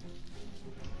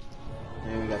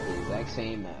 And we got the exact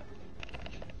same map.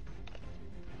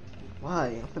 Why?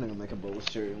 I'm finna go make a bold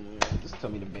shirt. Just tell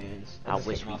me the bands. I just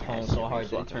wish hit we my had phone Ceres so hard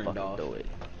so I that it can turned fucking off. do it.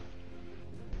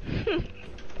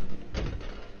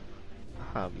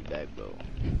 I'll be back, bro.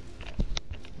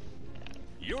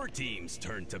 Your team's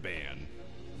turn to ban.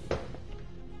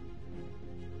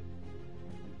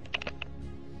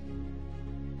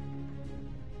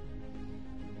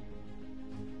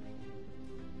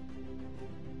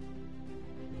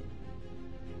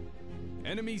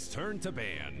 Enemies turn to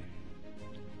ban.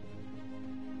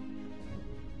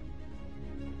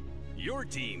 Your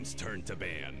team's turn to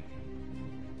ban.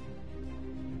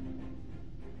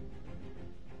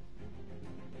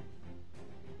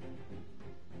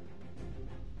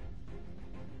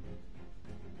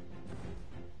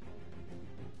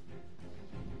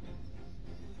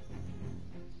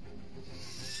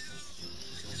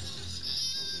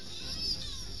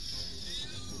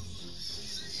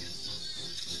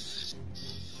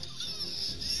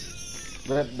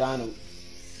 Rep Donald.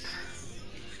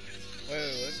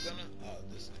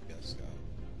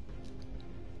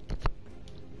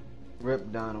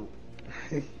 Rip Donald.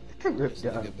 Rip This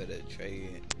Donald. nigga better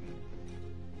trade.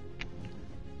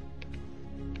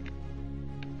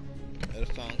 What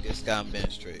if I don't get Scott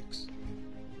bench tricks?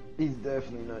 He's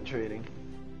definitely not trading.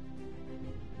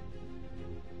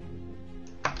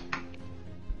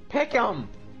 Pick him!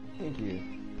 Thank you.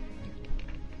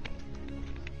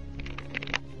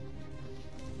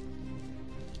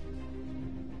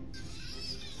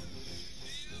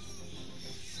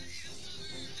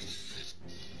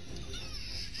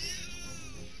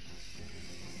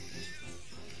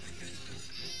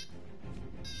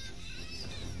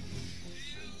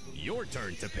 Your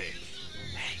turn to pick.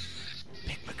 Hey,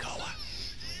 pick Makoa.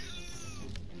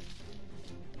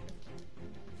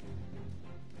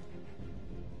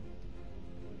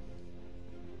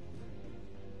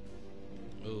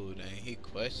 Oh, dang, he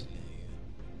questioning you.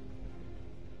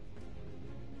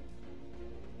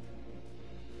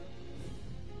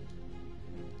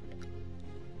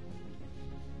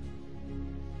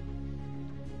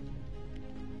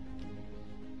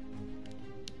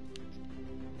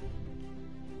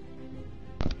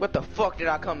 What the fuck did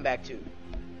I come back to?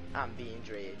 I'm being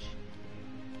dredged.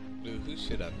 Dude, who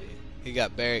should I be? He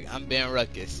got buried. I'm being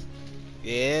Ruckus.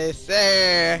 Yes,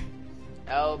 sir.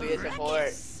 Oh, be a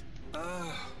support.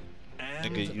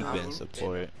 Nigga, you been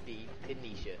support. Be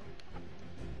Kanisha.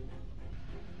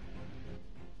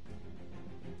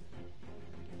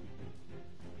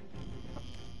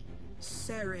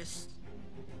 Saris.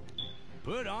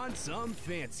 Put on some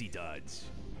fancy duds.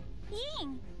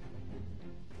 Ying.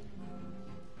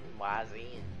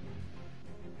 Wazin.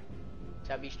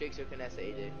 Chubby Strix or Canessa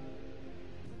AJ?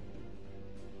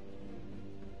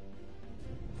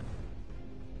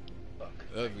 Fuck.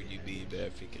 Whoever you be, you better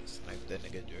freaking snipe that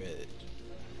nigga dread.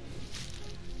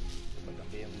 Fuck, I'm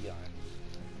being Leon.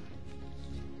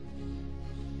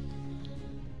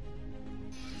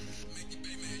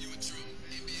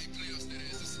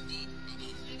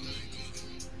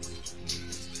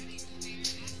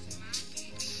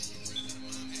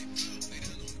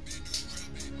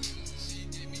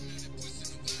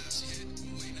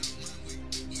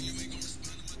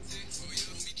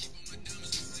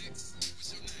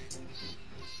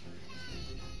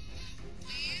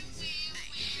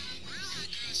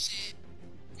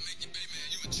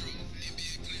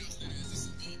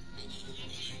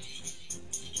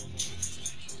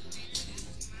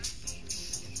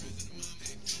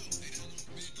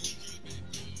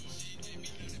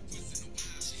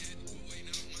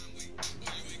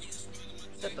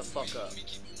 Shut the fuck up.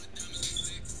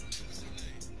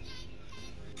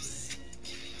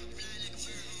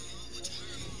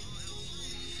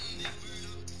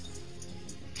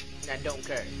 Now don't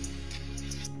curse.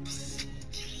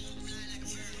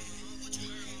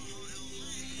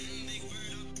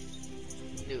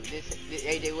 Dude, this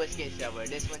AJ, what skin server?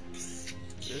 This one?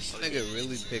 This nigga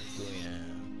really picked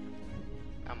Luyan.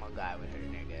 I'm a guy with her,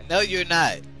 nigga. No, you're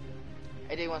not.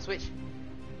 AJ, wanna switch?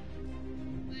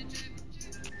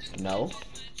 No.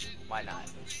 Why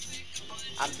not?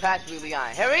 I'm trash with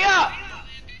Leon. Hurry up!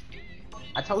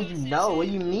 I told you no. What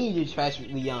do you mean you're trash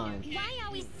with Leon? Why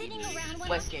are we sitting around when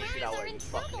What our skin should I friends wear, are you in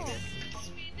fuck trouble?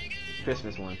 nigga?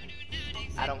 Christmas one.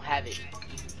 I don't have it.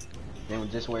 Then we'll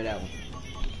just wear that one.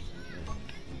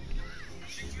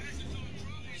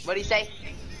 What'd he say?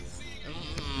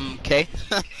 Okay.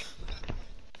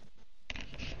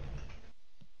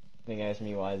 Nigga asked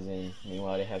me why Zen.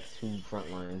 Meanwhile, they have two front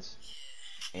lines.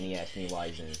 And he asked me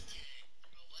why Zen.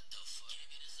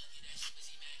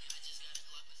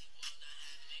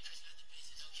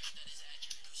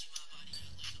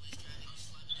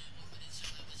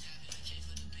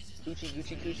 Gucci,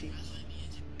 Gucci, Gucci.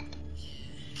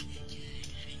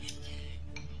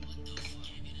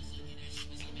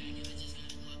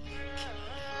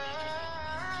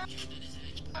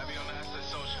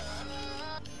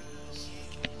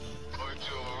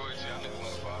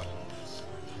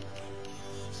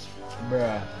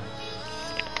 Bruh.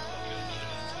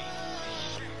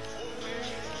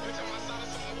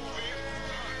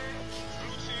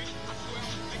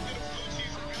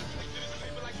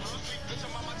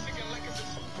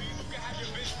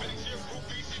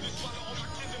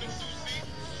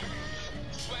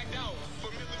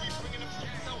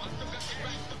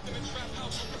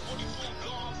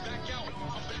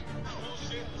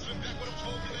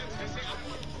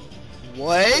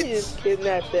 What? He just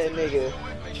kidnapped that nigga.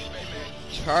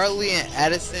 Charlie and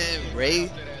Addison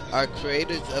Ray are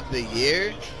creators of the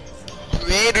year?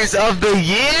 Creators of the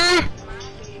year?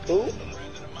 Who?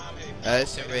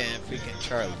 Addison Ray and freaking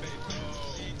Charlie.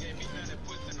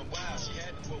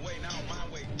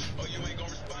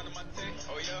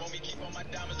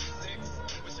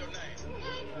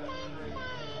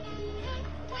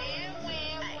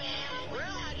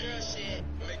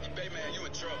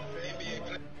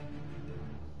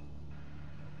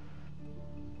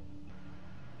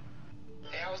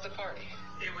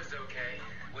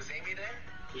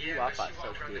 Your Wi-Fi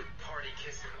so good.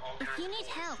 If you need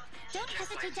help, don't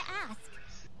hesitate to ask.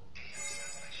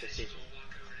 Precision.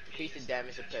 Increase the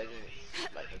damage of presence.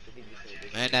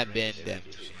 Like, Man, that been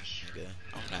damage, nigga.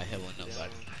 I'm not hitting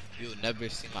nobody. You'll never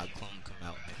see my clone come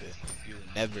out, nigga. You'll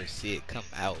never see it come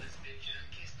out.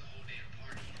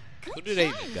 Good Who do they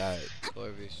choice. even got?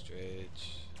 Corvus,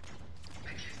 Stretch.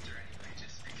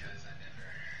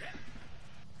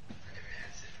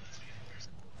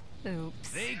 Oops.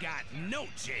 They got no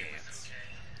chance.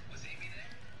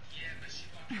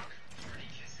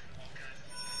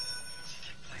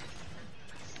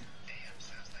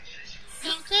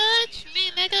 Don't touch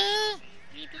me, nigga.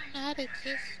 You do not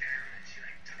exist.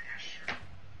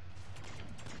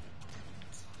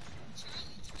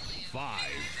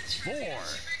 Five, four,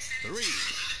 three,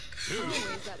 two,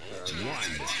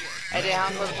 one. Hey, then how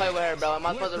I'm supposed to play with her, bro? Am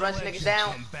I supposed to rush niggas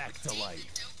down? Come back to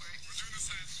life.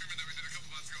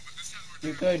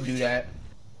 You could do that.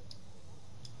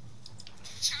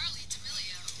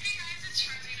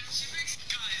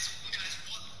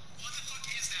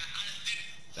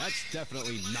 That's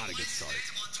definitely not a good start.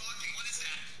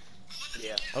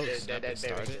 Yeah. Oh, that snap, it berry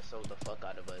started? just sold the fuck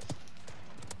out of us.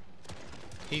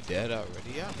 He dead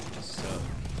already? Yeah. So,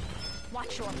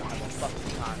 Watch your I'm back. gonna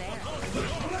fucking con.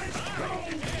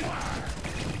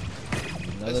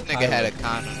 this nigga had a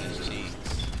con on his cheeks.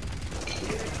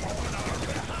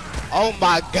 Oh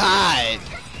my god!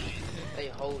 They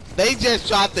hold. They just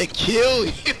tried to kill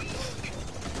you.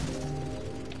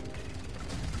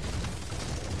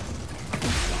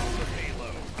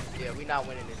 Yeah, we not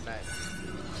winning this match.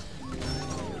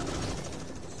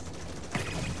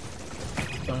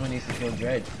 Someone needs to kill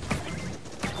Dredge.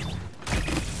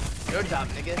 Your job,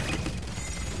 nigga.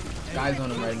 Guys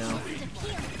on him right now.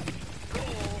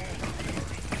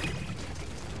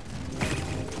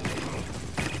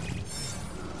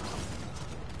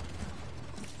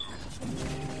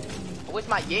 I wish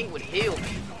my Ying would heal me.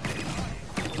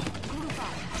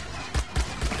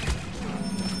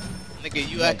 Nigga,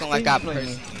 you acting like I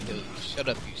personally killed you. Shut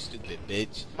up, you stupid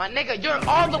bitch. My nigga, you're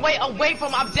all the way away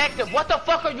from objective. What the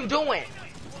fuck are you doing?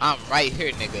 I'm right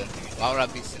here, nigga. Why would I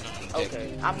be sitting on the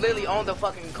objective? Okay, I'm literally on the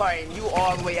fucking cart and you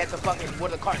all the way at the fucking where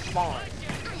the cart spawns.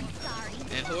 I'm sorry.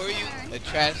 And who are you? A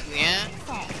trash Leanne?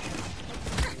 Cold.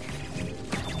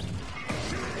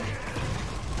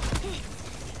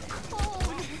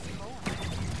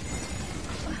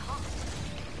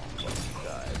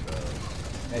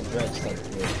 That Dredge sucks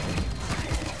good.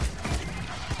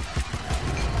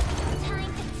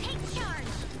 Time to take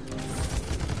charge.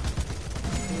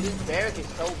 Dude, this barrack is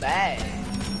so bad.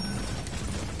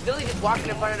 Literally just walking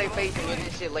in front of their face and getting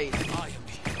this shit late. Magic.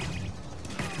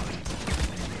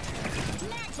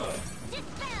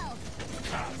 Dispel.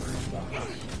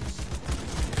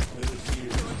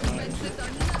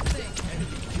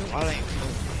 Why ain't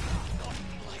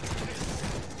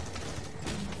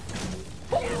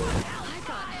I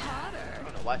got hotter. I'm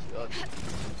gonna watch you ugly.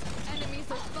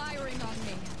 Enemies are firing on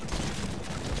me.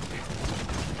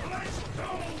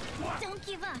 Don't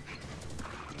give up.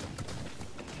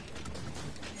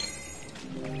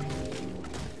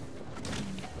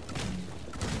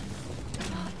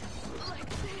 Like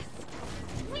this.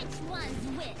 Which one's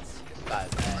which? This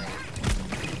guy's bad.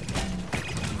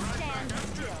 Stand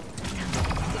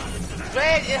still.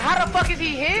 Dred, how the fuck is he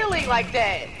healing like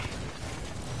that?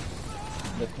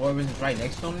 The Corvus is right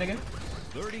next to him, nigga.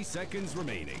 30 seconds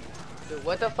remaining. Dude,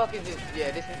 what the fuck is this?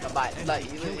 Yeah, this is a bot. Like,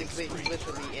 he's literally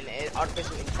an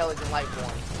artificial intelligent life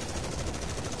form.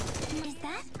 Is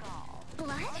that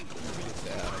blood?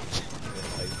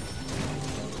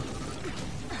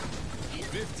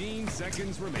 15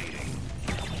 seconds remaining.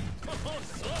 Did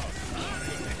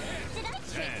I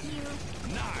trick 10, you?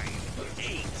 9,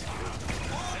 8,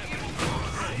 7,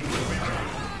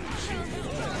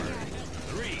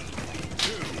 3,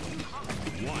 2,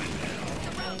 1.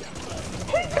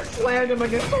 Slammed him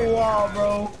against the wall,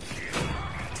 bro.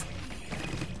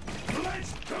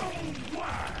 Let's go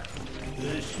wild.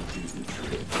 This should do the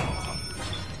trick.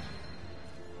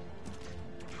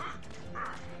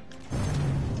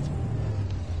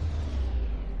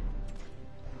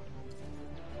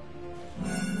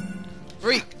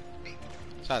 freak?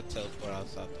 Try to teleport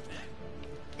outside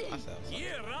the myself.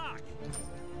 Yeah, rock.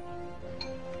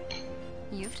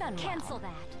 You've done well. Cancel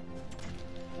that.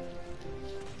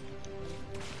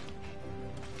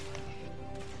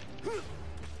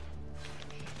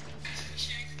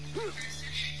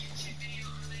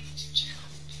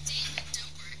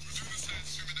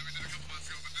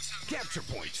 Capture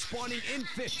point spawning in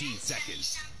 15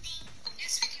 seconds.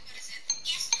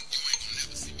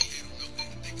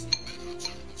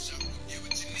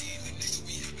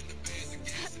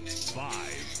 5,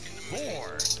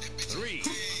 4, 3,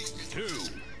 2,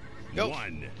 Go.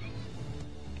 1.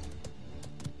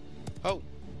 Oh.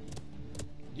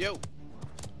 Yo.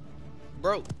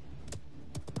 Bro.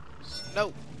 No.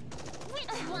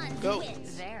 Which one's Go. which?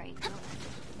 Very good.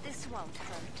 This won't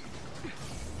hurt.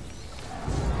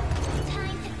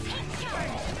 Time to take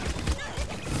charge.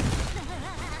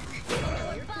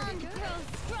 Bond grows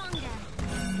stronger.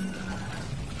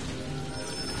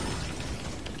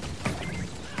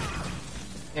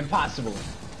 Impossible.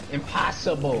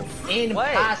 Impossible.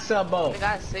 Impossible. I think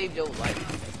I saved your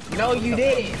life. No, you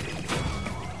didn't.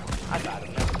 I got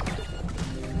him.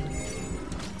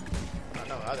 I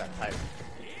know, I got tired.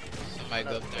 Somebody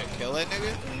go up there and kill that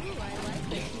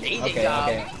nigga? Easy Okay, job.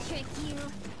 okay. Trick you.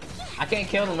 I can't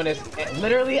kill him when it's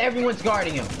literally everyone's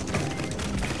guarding him.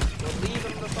 Well, leave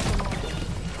him the fuck alone.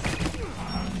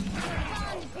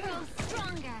 Bond grows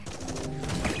stronger.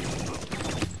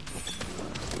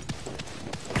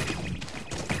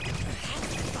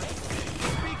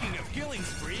 Speaking of killing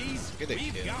sprees, Get it,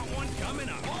 we've kid. got one coming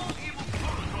up. All evil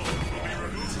protocols will be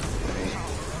reduced to the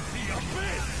power of the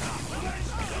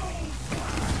abyss.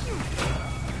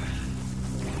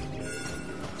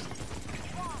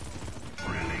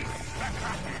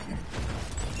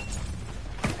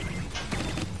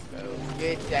 Go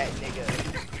get that nigga.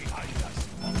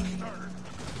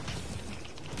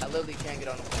 I literally can't get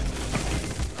on the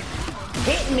phone.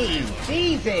 Hit me!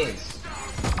 Jesus!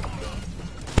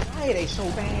 Why are they so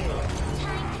bad?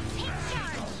 Time to take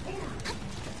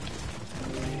charge.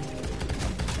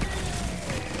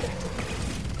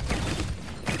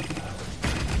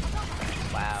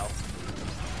 Wow.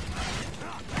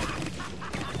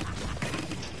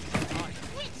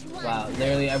 Which one? Wow,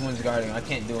 literally everyone's guarding him. I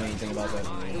can't do anything about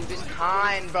that. Dude, this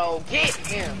kind, bro. Get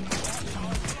him.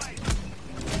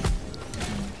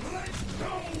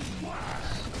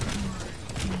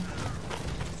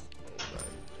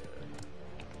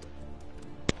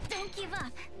 Don't give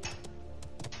up.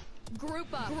 Group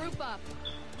up. Group up.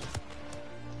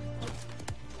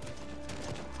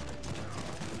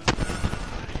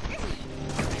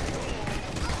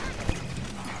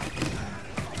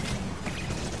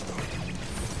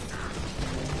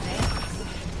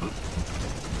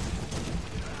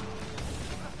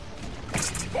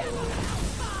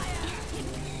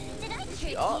 Did I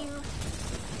trick up. you?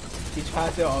 He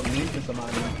tried to all meet for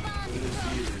somebody, Bond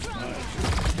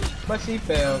but she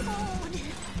failed. grows cold.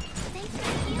 Thanks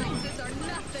for healing. These are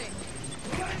nothing.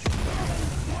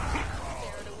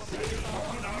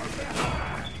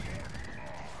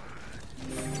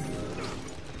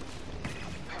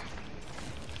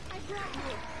 I brought you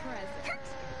a present.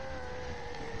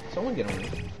 Someone get on me.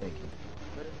 Thank you.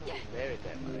 Buried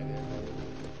that, my nigga.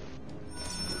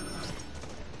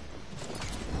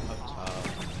 Up top.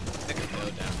 Nigga fell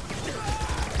down.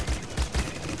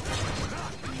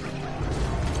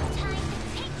 Time to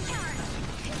take charge.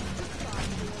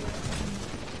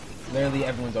 Literally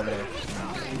everyone's over there.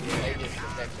 They just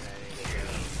protecting that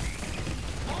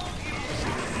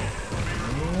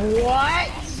What?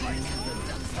 nigga.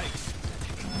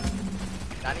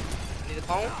 I need a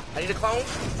clone. I need a clone.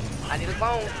 I need a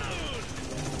clone.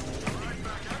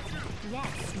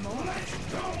 Yes, more.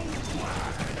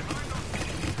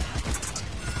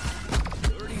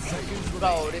 30 seconds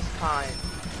Bro, this kind.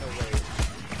 No way.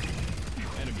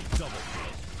 enemy double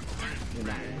kill. You're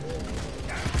not.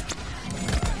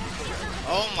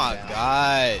 Oh my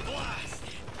god.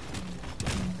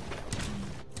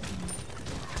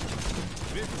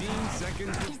 15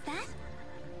 seconds. Is that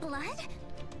blood?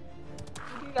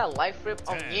 You got life rip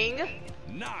on 10, Ying?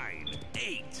 9,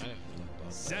 8,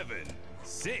 7,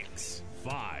 6,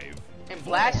 5, And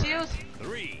blast shields?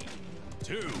 3,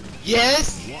 2,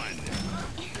 Yes! 1. Did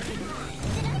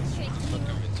I trick you?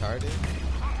 Retarded.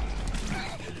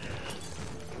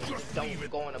 Don't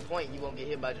go on the point, you won't get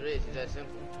hit by Dredge. It's that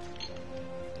simple.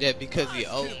 Yeah, because he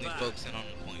only focusing on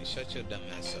the point. Shut your dumb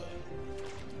ass up.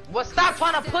 Well, stop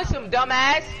trying to push him,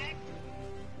 dumbass!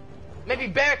 Maybe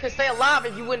Barrett could stay alive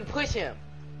if you wouldn't push him.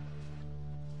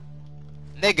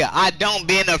 Nigga, I don't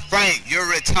be in the frame. You're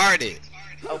retarded.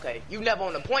 Okay, you never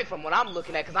on the point from what I'm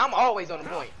looking at, because I'm always on the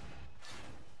point.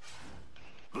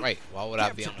 Right, why would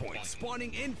I be Capture on the point point?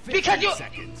 spawning in 15 Because you-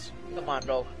 seconds. Come on,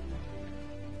 bro.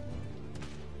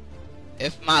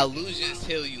 If my illusions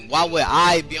heal you, why would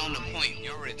I be on the point?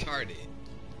 You're retarded.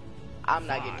 I'm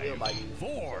not getting healed by you.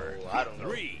 4, So, I don't know.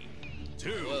 3,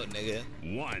 2, Well, nigga,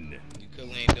 1. you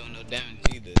clearly ain't doing no damage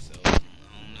either, so I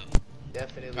don't know.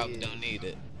 Definitely Probably is. don't need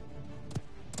it.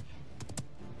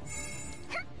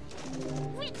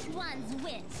 Which one's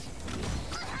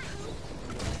which?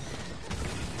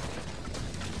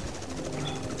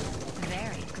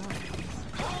 Very good.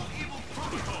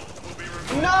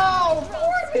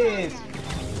 this.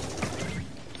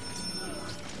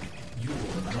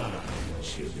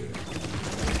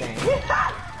 Dang.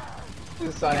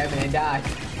 Just saw that man die.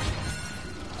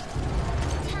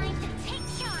 Time to take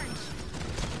charge.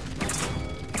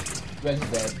 Red's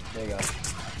dead. There you go.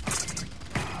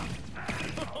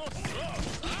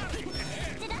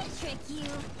 Did I trick you?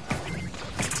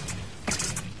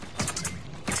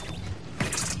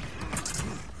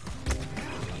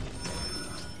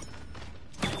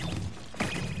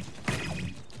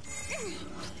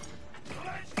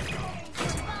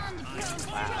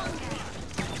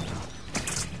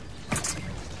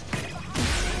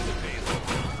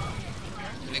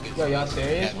 Yo, y'all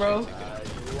serious, bro?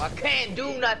 I can't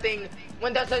do nothing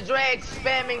when there's a dread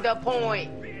spamming the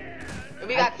point. And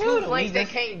we got two flanks that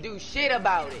can't do shit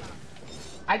about it.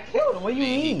 I killed him. What do you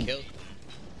mean?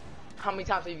 How many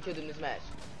times have you killed him this match?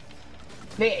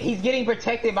 He's getting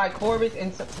protected by Corvus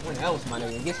and someone else, my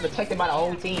nigga. He gets protected by the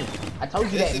whole team. I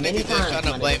told you that many times.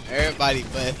 Trying to blame everybody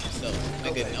but himself.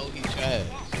 Nigga, know he trash.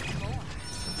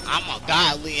 I'm a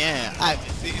godly ant. I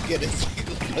haven't seen you get a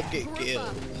single fucking kill.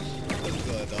 What's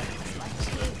going on?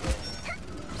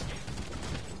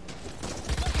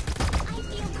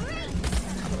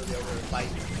 Like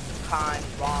Khan,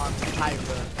 Ron,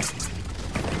 Tyra.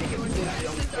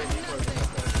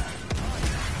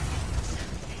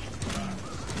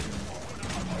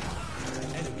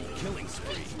 Enemy killing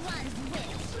spree.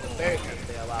 Very good.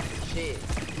 They allow for shit.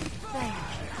 Time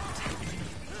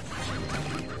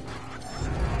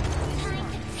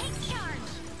to take charge.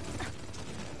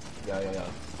 Yo.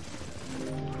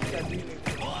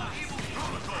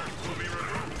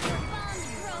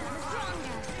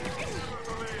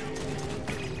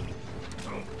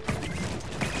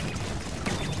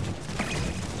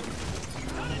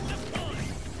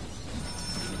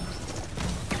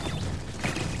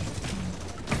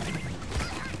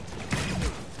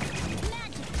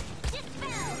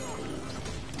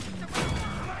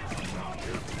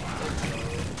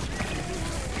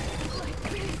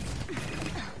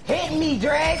 Hit me,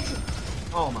 Drex!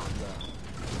 Oh my god.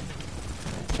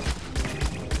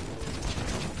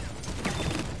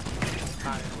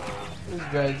 This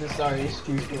Drex is sorry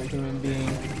excuse for a human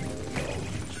being.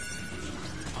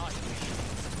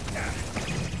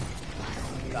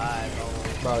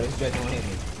 Bro, this Drex won't hit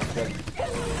me. Drex.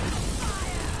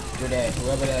 You're dead.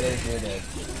 Whoever that is, you're dead.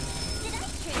 Did I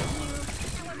trick you?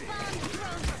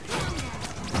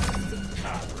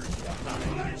 Our bond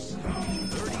grows stronger.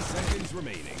 30 seconds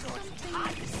remaining.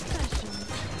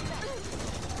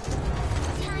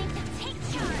 Time to take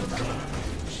charge.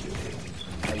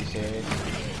 Are you serious?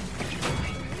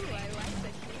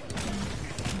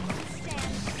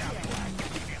 Stand still.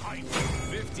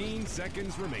 15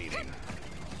 seconds remaining.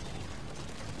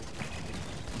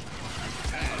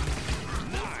 10,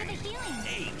 9,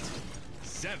 8,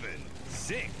 7,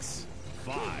 6,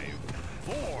 5,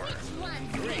 4,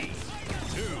 3,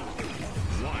 2,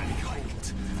 1.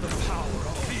 The power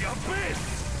of the abyss!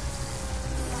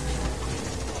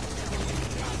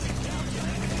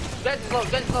 That's low,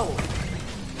 that's low.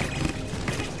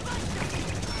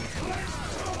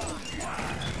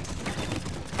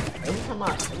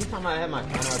 Every time I have my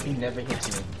counter up, he never hits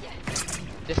me.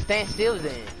 Just stand still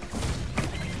then.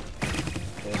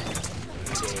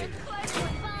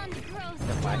 Bond grows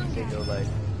That's why he said go like.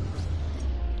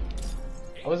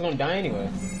 I was gonna die anyway.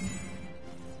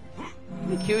 How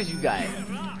many kills you got?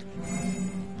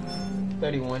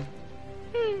 31.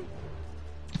 You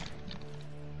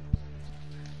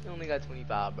only got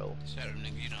 25, bro. Shut up,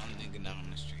 nigga. You know I'm nigga down on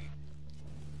the street.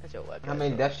 That's your weapon. How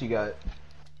many deaths you got?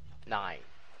 9.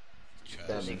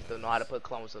 Trash. Niggas don't know how to put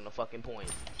clones on the fucking point.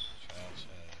 Trash.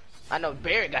 I know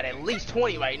Barrett got at least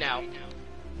 20 right now.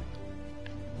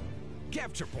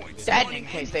 Capture points. That nigga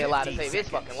can't stay alive to save his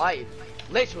fucking life.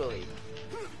 Literally.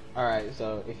 Alright,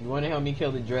 so if you want to help me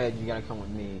kill the Dread, you gotta come with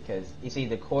me, because you see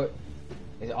the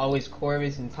it's always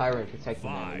Corvus and Tyrant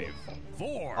protecting that. 5,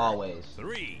 4, Always.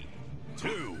 3,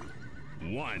 2,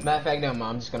 1. Matter of fact, never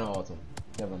mind, I'm just gonna ult him.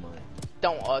 Never mind.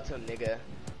 Don't ult him, nigga.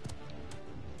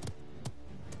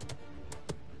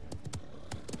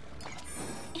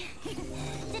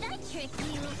 Did I trick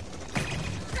you?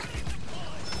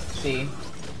 See?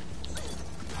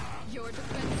 Your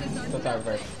defenses are Go Tyrant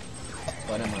first.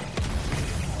 Oh, never mind.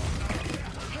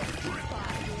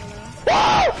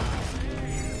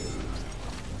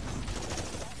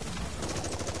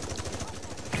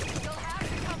 You'll have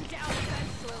to come down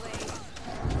eventually.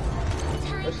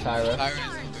 Where's Tyra? Tyra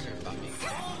is bigger about me.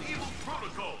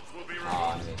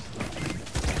 Aw, I missed.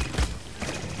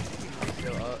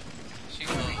 Still up. She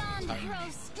Bond Tyra.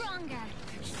 grows stronger.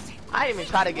 I didn't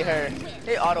even try to get her.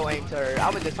 They auto aimed her. I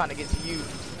was just trying to get to you.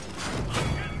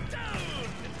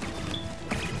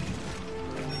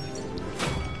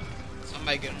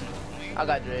 somebody get on the point. I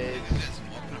got dreads. Niggas just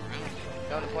walking around it.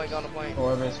 Go on the point, go on the point.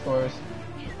 Corvus, Corvus.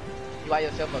 You by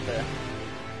yourself up there.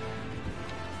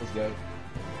 Let's go.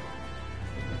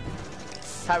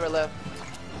 Tyra left.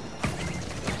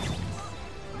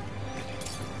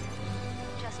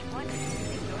 Just one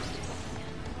is yours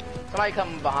to Somebody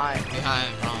coming behind.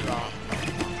 Behind, wrong.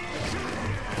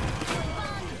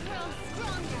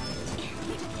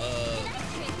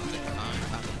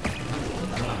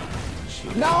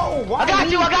 No! Why I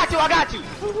got you!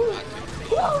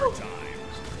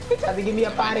 He tried to get me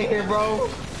up out of here, bro.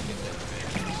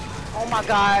 Oh my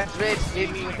god, Rich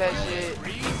hit me with that shit.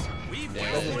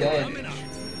 This is dead.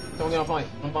 Don't get on point.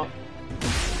 On point.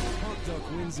 Hot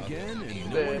Duck wins again,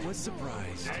 and no one was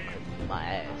surprised. My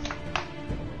ass.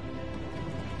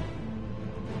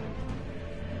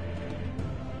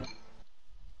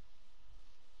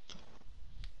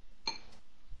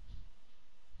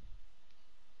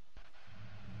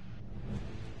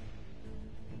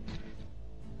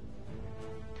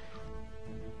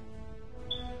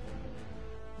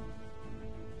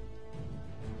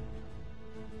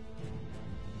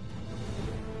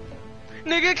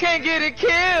 Nigga can't get a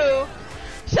kill.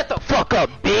 Shut the fuck up,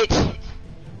 bitch.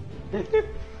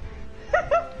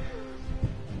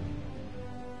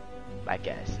 Black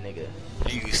ass nigga.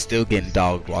 You still getting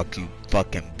dog walk, you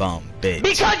fucking bum bitch.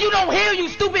 Because you don't heal, you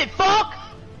stupid fuck.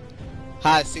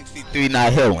 High 63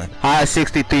 not healing. High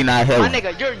 63 not My healing.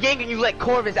 nigga, you're yanking, you let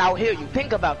Corvus out heal you.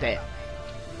 Think about that.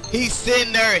 He's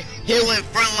sitting there healing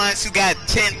frontlines who got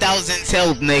 10,000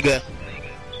 health, nigga.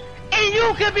 And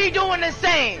you could be doing the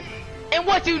same. And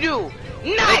what you do?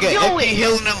 Not Nigga, do if you it.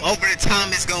 healing him over the time,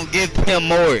 it's gonna give him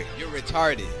more. You're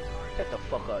retarded. Shut the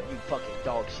fuck up, you fucking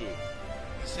dog shit.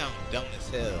 You sound dumb as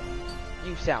hell.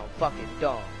 You sound fucking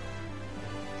dumb.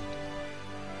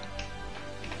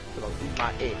 You gonna eat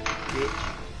my egg,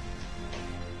 bitch.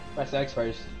 Press X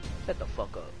first. Shut the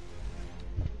fuck up.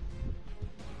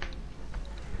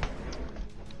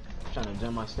 Trying to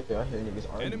jump my stick. I hear niggas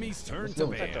arguing. Enemy's turn Let's to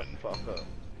go. Shut the ban. fuck up.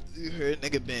 You heard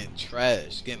nigga being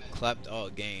trash, getting clapped all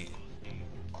game.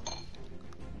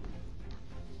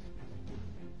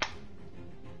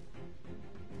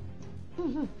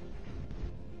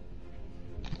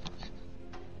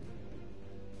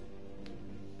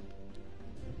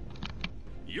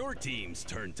 Your team's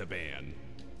turn to ban.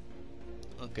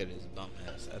 Look at his bum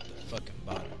ass at the fucking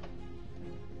bottom.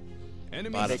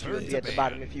 Enemy's Bottom Bet you turn would bitch. be to at the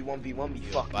bottom ban. if you 1v1 me,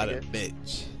 Yo, fuck bottom nigga.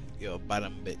 bitch. Yo,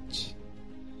 bottom bitch.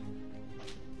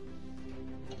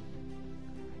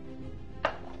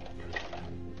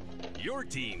 Your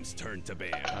team's turn to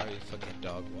ban. I already fucking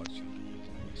dog watch you.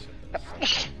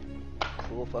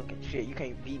 Cool fucking shit. You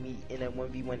can't beat me in a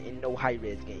 1v1 in no high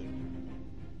res game.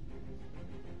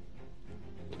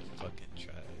 Fucking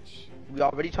trash. We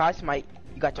already tried Smite.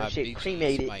 You got your I shit beat you in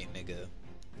cremated. Smite, nigga.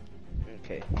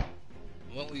 Okay.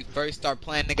 When we first start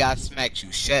playing, nigga, I smacked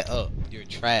you. Shut up. You're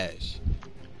trash.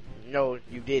 No,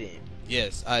 you didn't.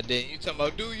 Yes, I did. You talking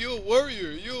about, dude, you're a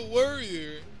warrior. You're a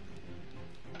warrior.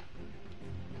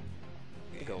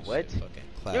 Nigga, what? Fucking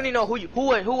You don't even know who are you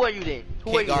then?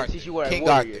 Who are you then, since you were a King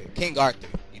warrior? Arthur. King Arthur.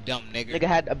 You dumb nigga. Nigga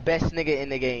had the best nigga in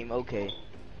the game. Okay.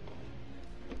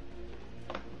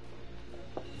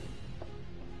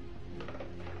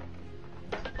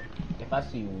 If I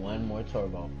see one more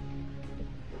turbo.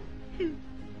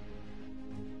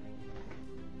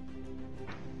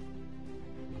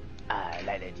 I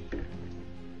like that G.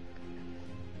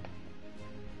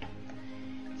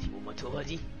 See one more turbo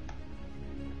G.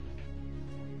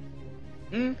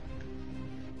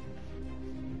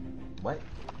 What?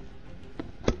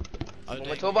 Oh, One more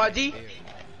dang. turbo G.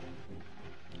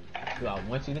 Do I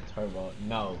want you to turbo?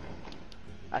 No.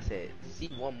 I said, see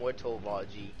one more turbo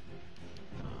G.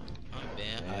 I'm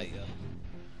damn high, yo.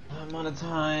 Amount of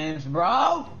times,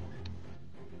 bro.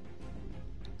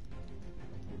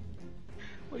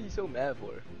 What are you so mad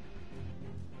for?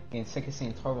 Getting sick of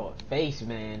seeing turbo face,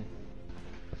 man.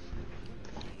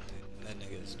 That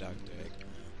nigga is Dr. Eggman.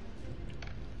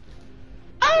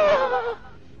 Ah!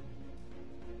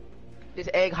 This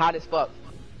egg hot as fuck.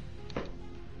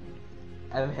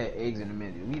 I haven't had eggs in a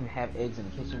minute. Do we even have eggs in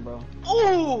the kitchen, bro?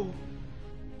 Ooh!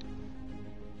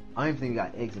 I don't even think we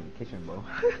got eggs in the kitchen, bro.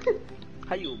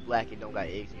 How you black and don't got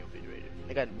eggs in your refrigerator?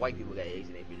 They got white people got eggs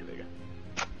in their refrigerator.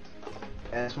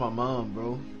 That's my mom,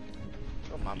 bro.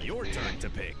 Oh, mama. Your turn to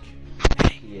pick.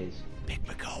 She is. Pick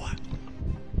Makoa.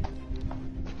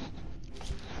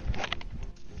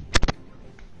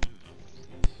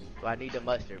 So I need the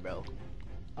mustard, bro.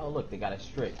 Oh, look, they got a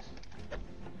Strix.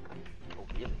 Oh,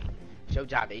 really? It's your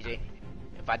job, AJ.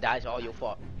 If I die, it's all your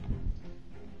fault.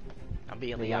 I'm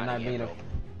being Nigga, Leon again, bro.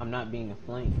 I'm not being a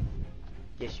flame.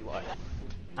 Yes, you are.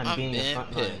 I'm being a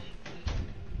front line.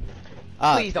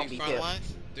 Please don't be front Pip.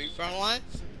 lines? 3 front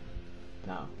lines?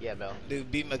 No. Yeah, bro.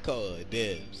 Dude, be McCullough,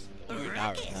 dibs. Or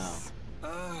not.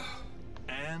 No.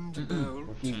 And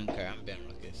Refuse. Okay, I'm Ben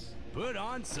Ruckus. Put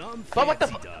on some But what the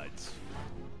fancy duds.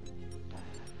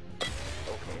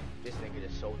 Okay, this nigga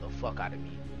just sold the fuck out of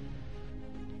me.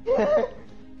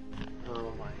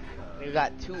 Oh my god. We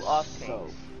got 2 off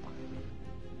tanks.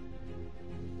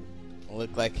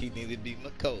 Looked like he needed to be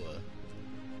McCullough.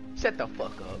 Shut the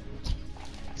fuck up.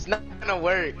 It's not gonna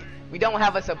work. We don't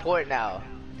have a support now.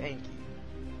 Thank you.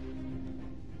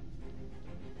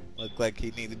 Looked like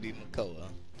he needed to be McCullough.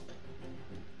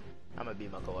 I'm gonna be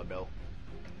Makoa, bro.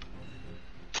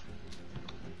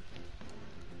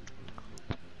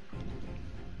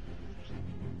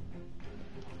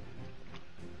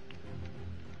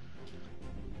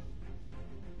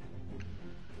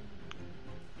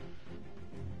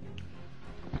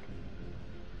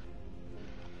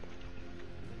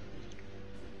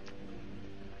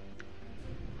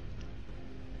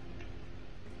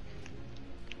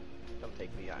 Don't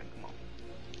take me on. Come on.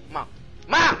 Come on.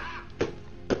 Come on!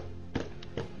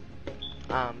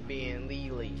 I'm being Lee.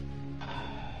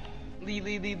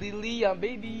 Lee, I'm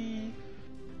baby.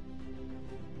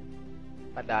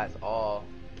 My dad's all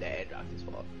the airdrop's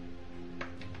fault.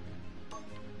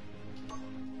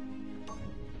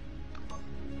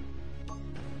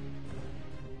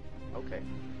 Okay.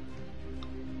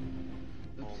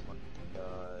 Oops. Oh my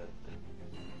god.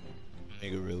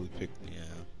 Nigga really picked me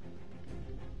out.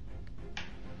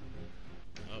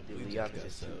 Oh, Dude, we Leon just got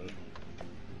just subbed.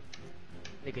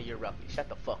 Nigga, you're rough. Shut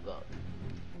the fuck up.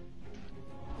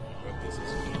 Ruckus is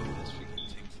fucking this freaking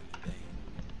tanks in the day.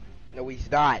 No, he's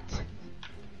not.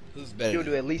 Who's better? You'll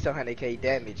do at least 100k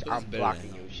damage. Who's I'm better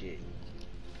blocking than your shit.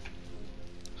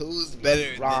 Who's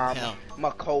better Rom, than him?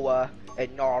 Makoa,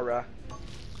 and Nara.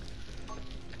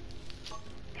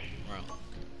 Wrong.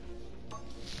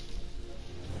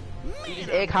 You just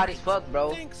egg hot as fuck,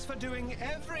 bro. Thanks for doing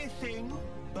everything,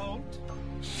 Bolt.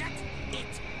 Shut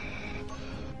it.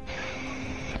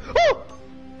 Woo!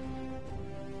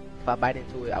 If I bite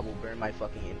into it, I will burn my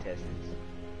fucking intestines.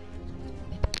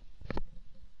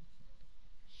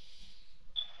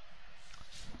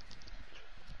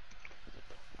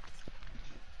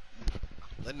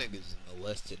 That nigga's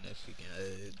molesting that freaking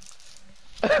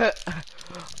head.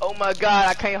 Oh my god,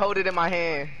 I can't hold it in my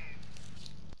hand.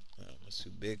 That's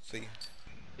too big for you.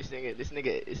 This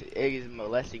egg is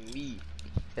molesting me.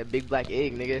 That big black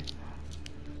egg, nigga.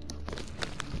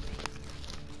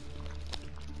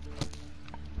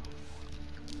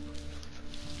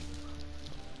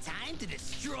 Time to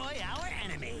destroy our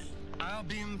enemy. I'll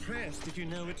be impressed if you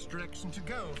know which direction to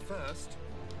go first.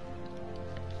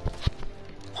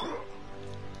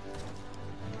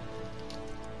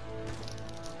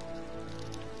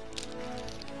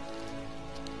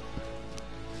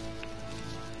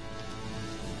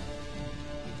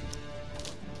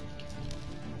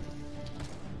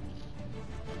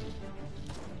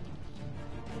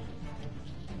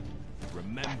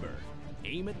 Remember,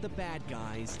 aim at the bad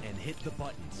guys and hit the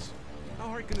buttons. How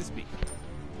hard can this be?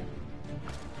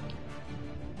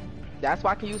 That's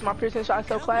why I can use my piercing shot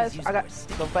so fast. I got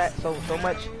so fast, so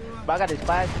much. But I got this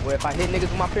class where if I hit niggas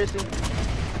with my piercing,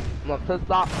 I'm gonna piss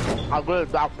off. I'll go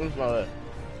drop into it.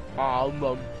 5,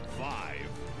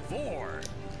 4,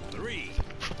 3,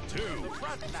 2,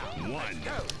 1.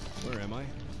 Where am I?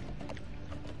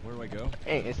 Where do I go?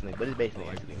 Ain't instantly, but it's basically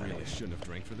Oh, instantly. I really shouldn't have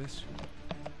drank for this.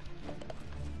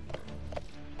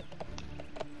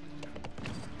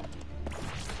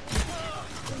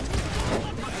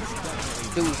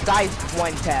 Dude, Sky's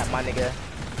one tap, my nigga.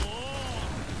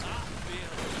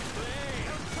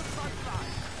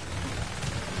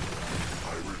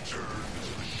 I return to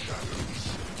the shadows.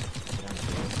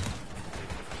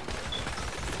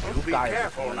 Sky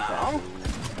is one tap.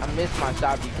 I missed my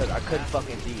shot because I couldn't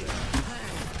fucking see it.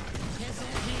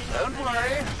 Don't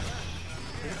worry.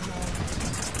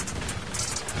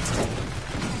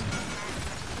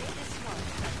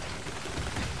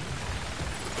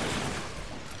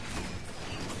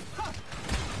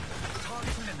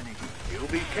 You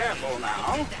be careful now.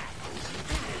 Oh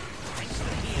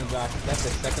gosh, that's the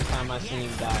second time I've seen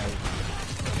him die.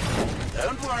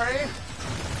 Don't worry.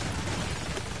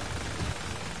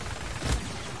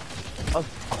 Of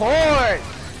course!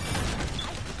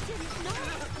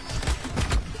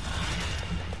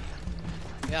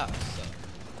 Yeah, so.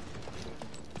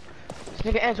 This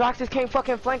nigga Androxus can't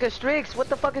fucking flank a Strix. What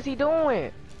the fuck is he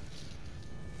doing?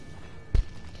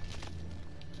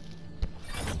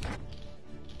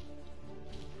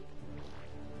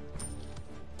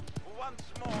 Once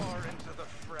more into the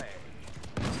fray.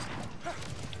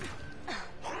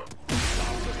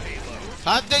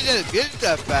 How did they just get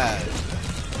that fast?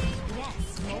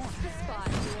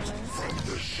 From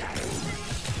the shadows.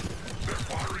 They're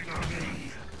firing on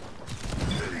me.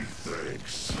 Many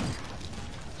thanks.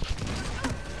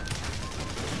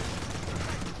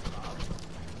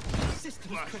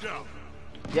 Flashed out.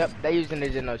 Yep, they using the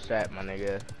Geno strap, my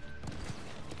nigga.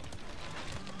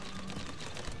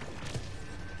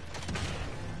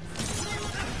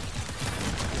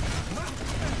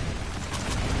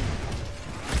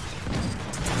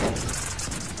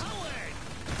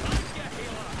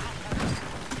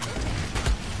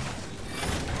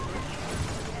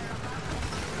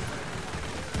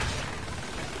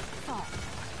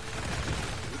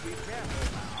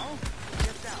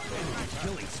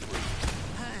 Killing spree.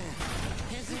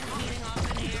 Isn't it heating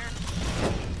off in here?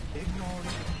 Ignore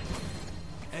it.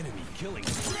 Enemy killing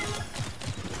spree.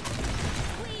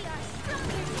 We are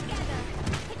stronger together.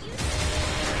 Could you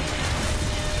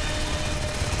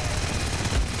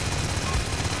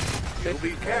You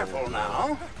be careful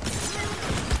now.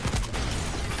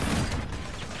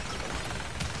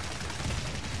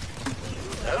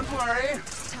 Don't worry.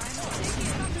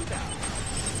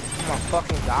 Oh my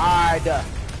fucking god.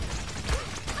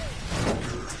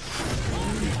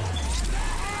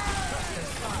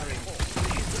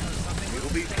 You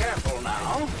be careful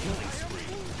now.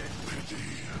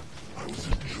 I was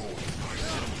enjoying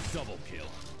myself. Double kill.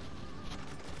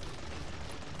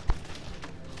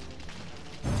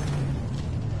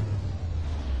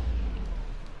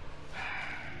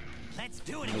 Let's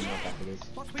do it I don't know again. what that is.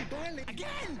 What we boiling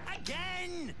again?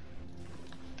 Again!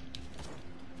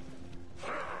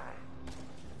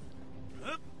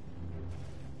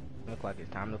 Look like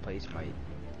it's time to play Smite.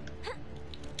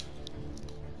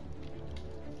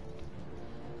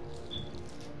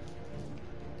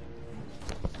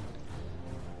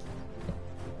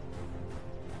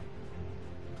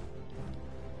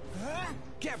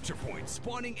 Capture point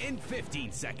spawning in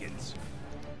 15 seconds.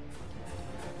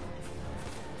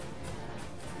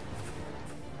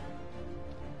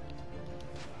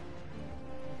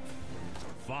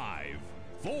 Five,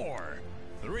 4,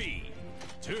 3,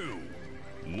 2,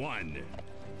 1.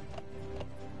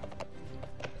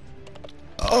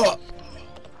 Oh!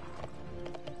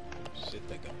 Shit,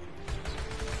 that got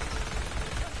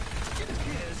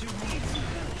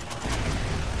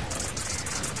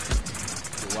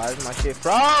Why is my shit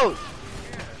froze?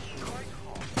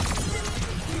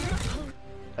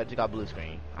 I just got blue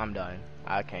screen. I'm done.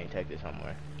 I can't take this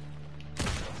somewhere.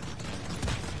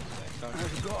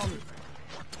 I've gone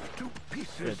to Let's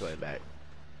pieces. throw it back.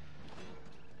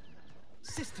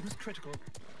 Systems critical.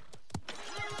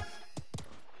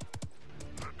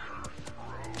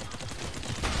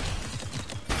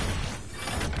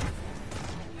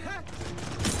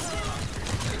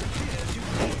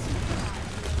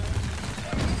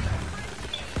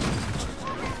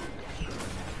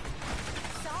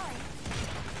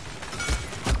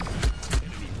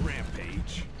 Enemy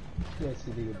rampage. Yes,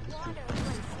 he did. shadow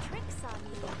plays tricks on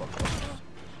you?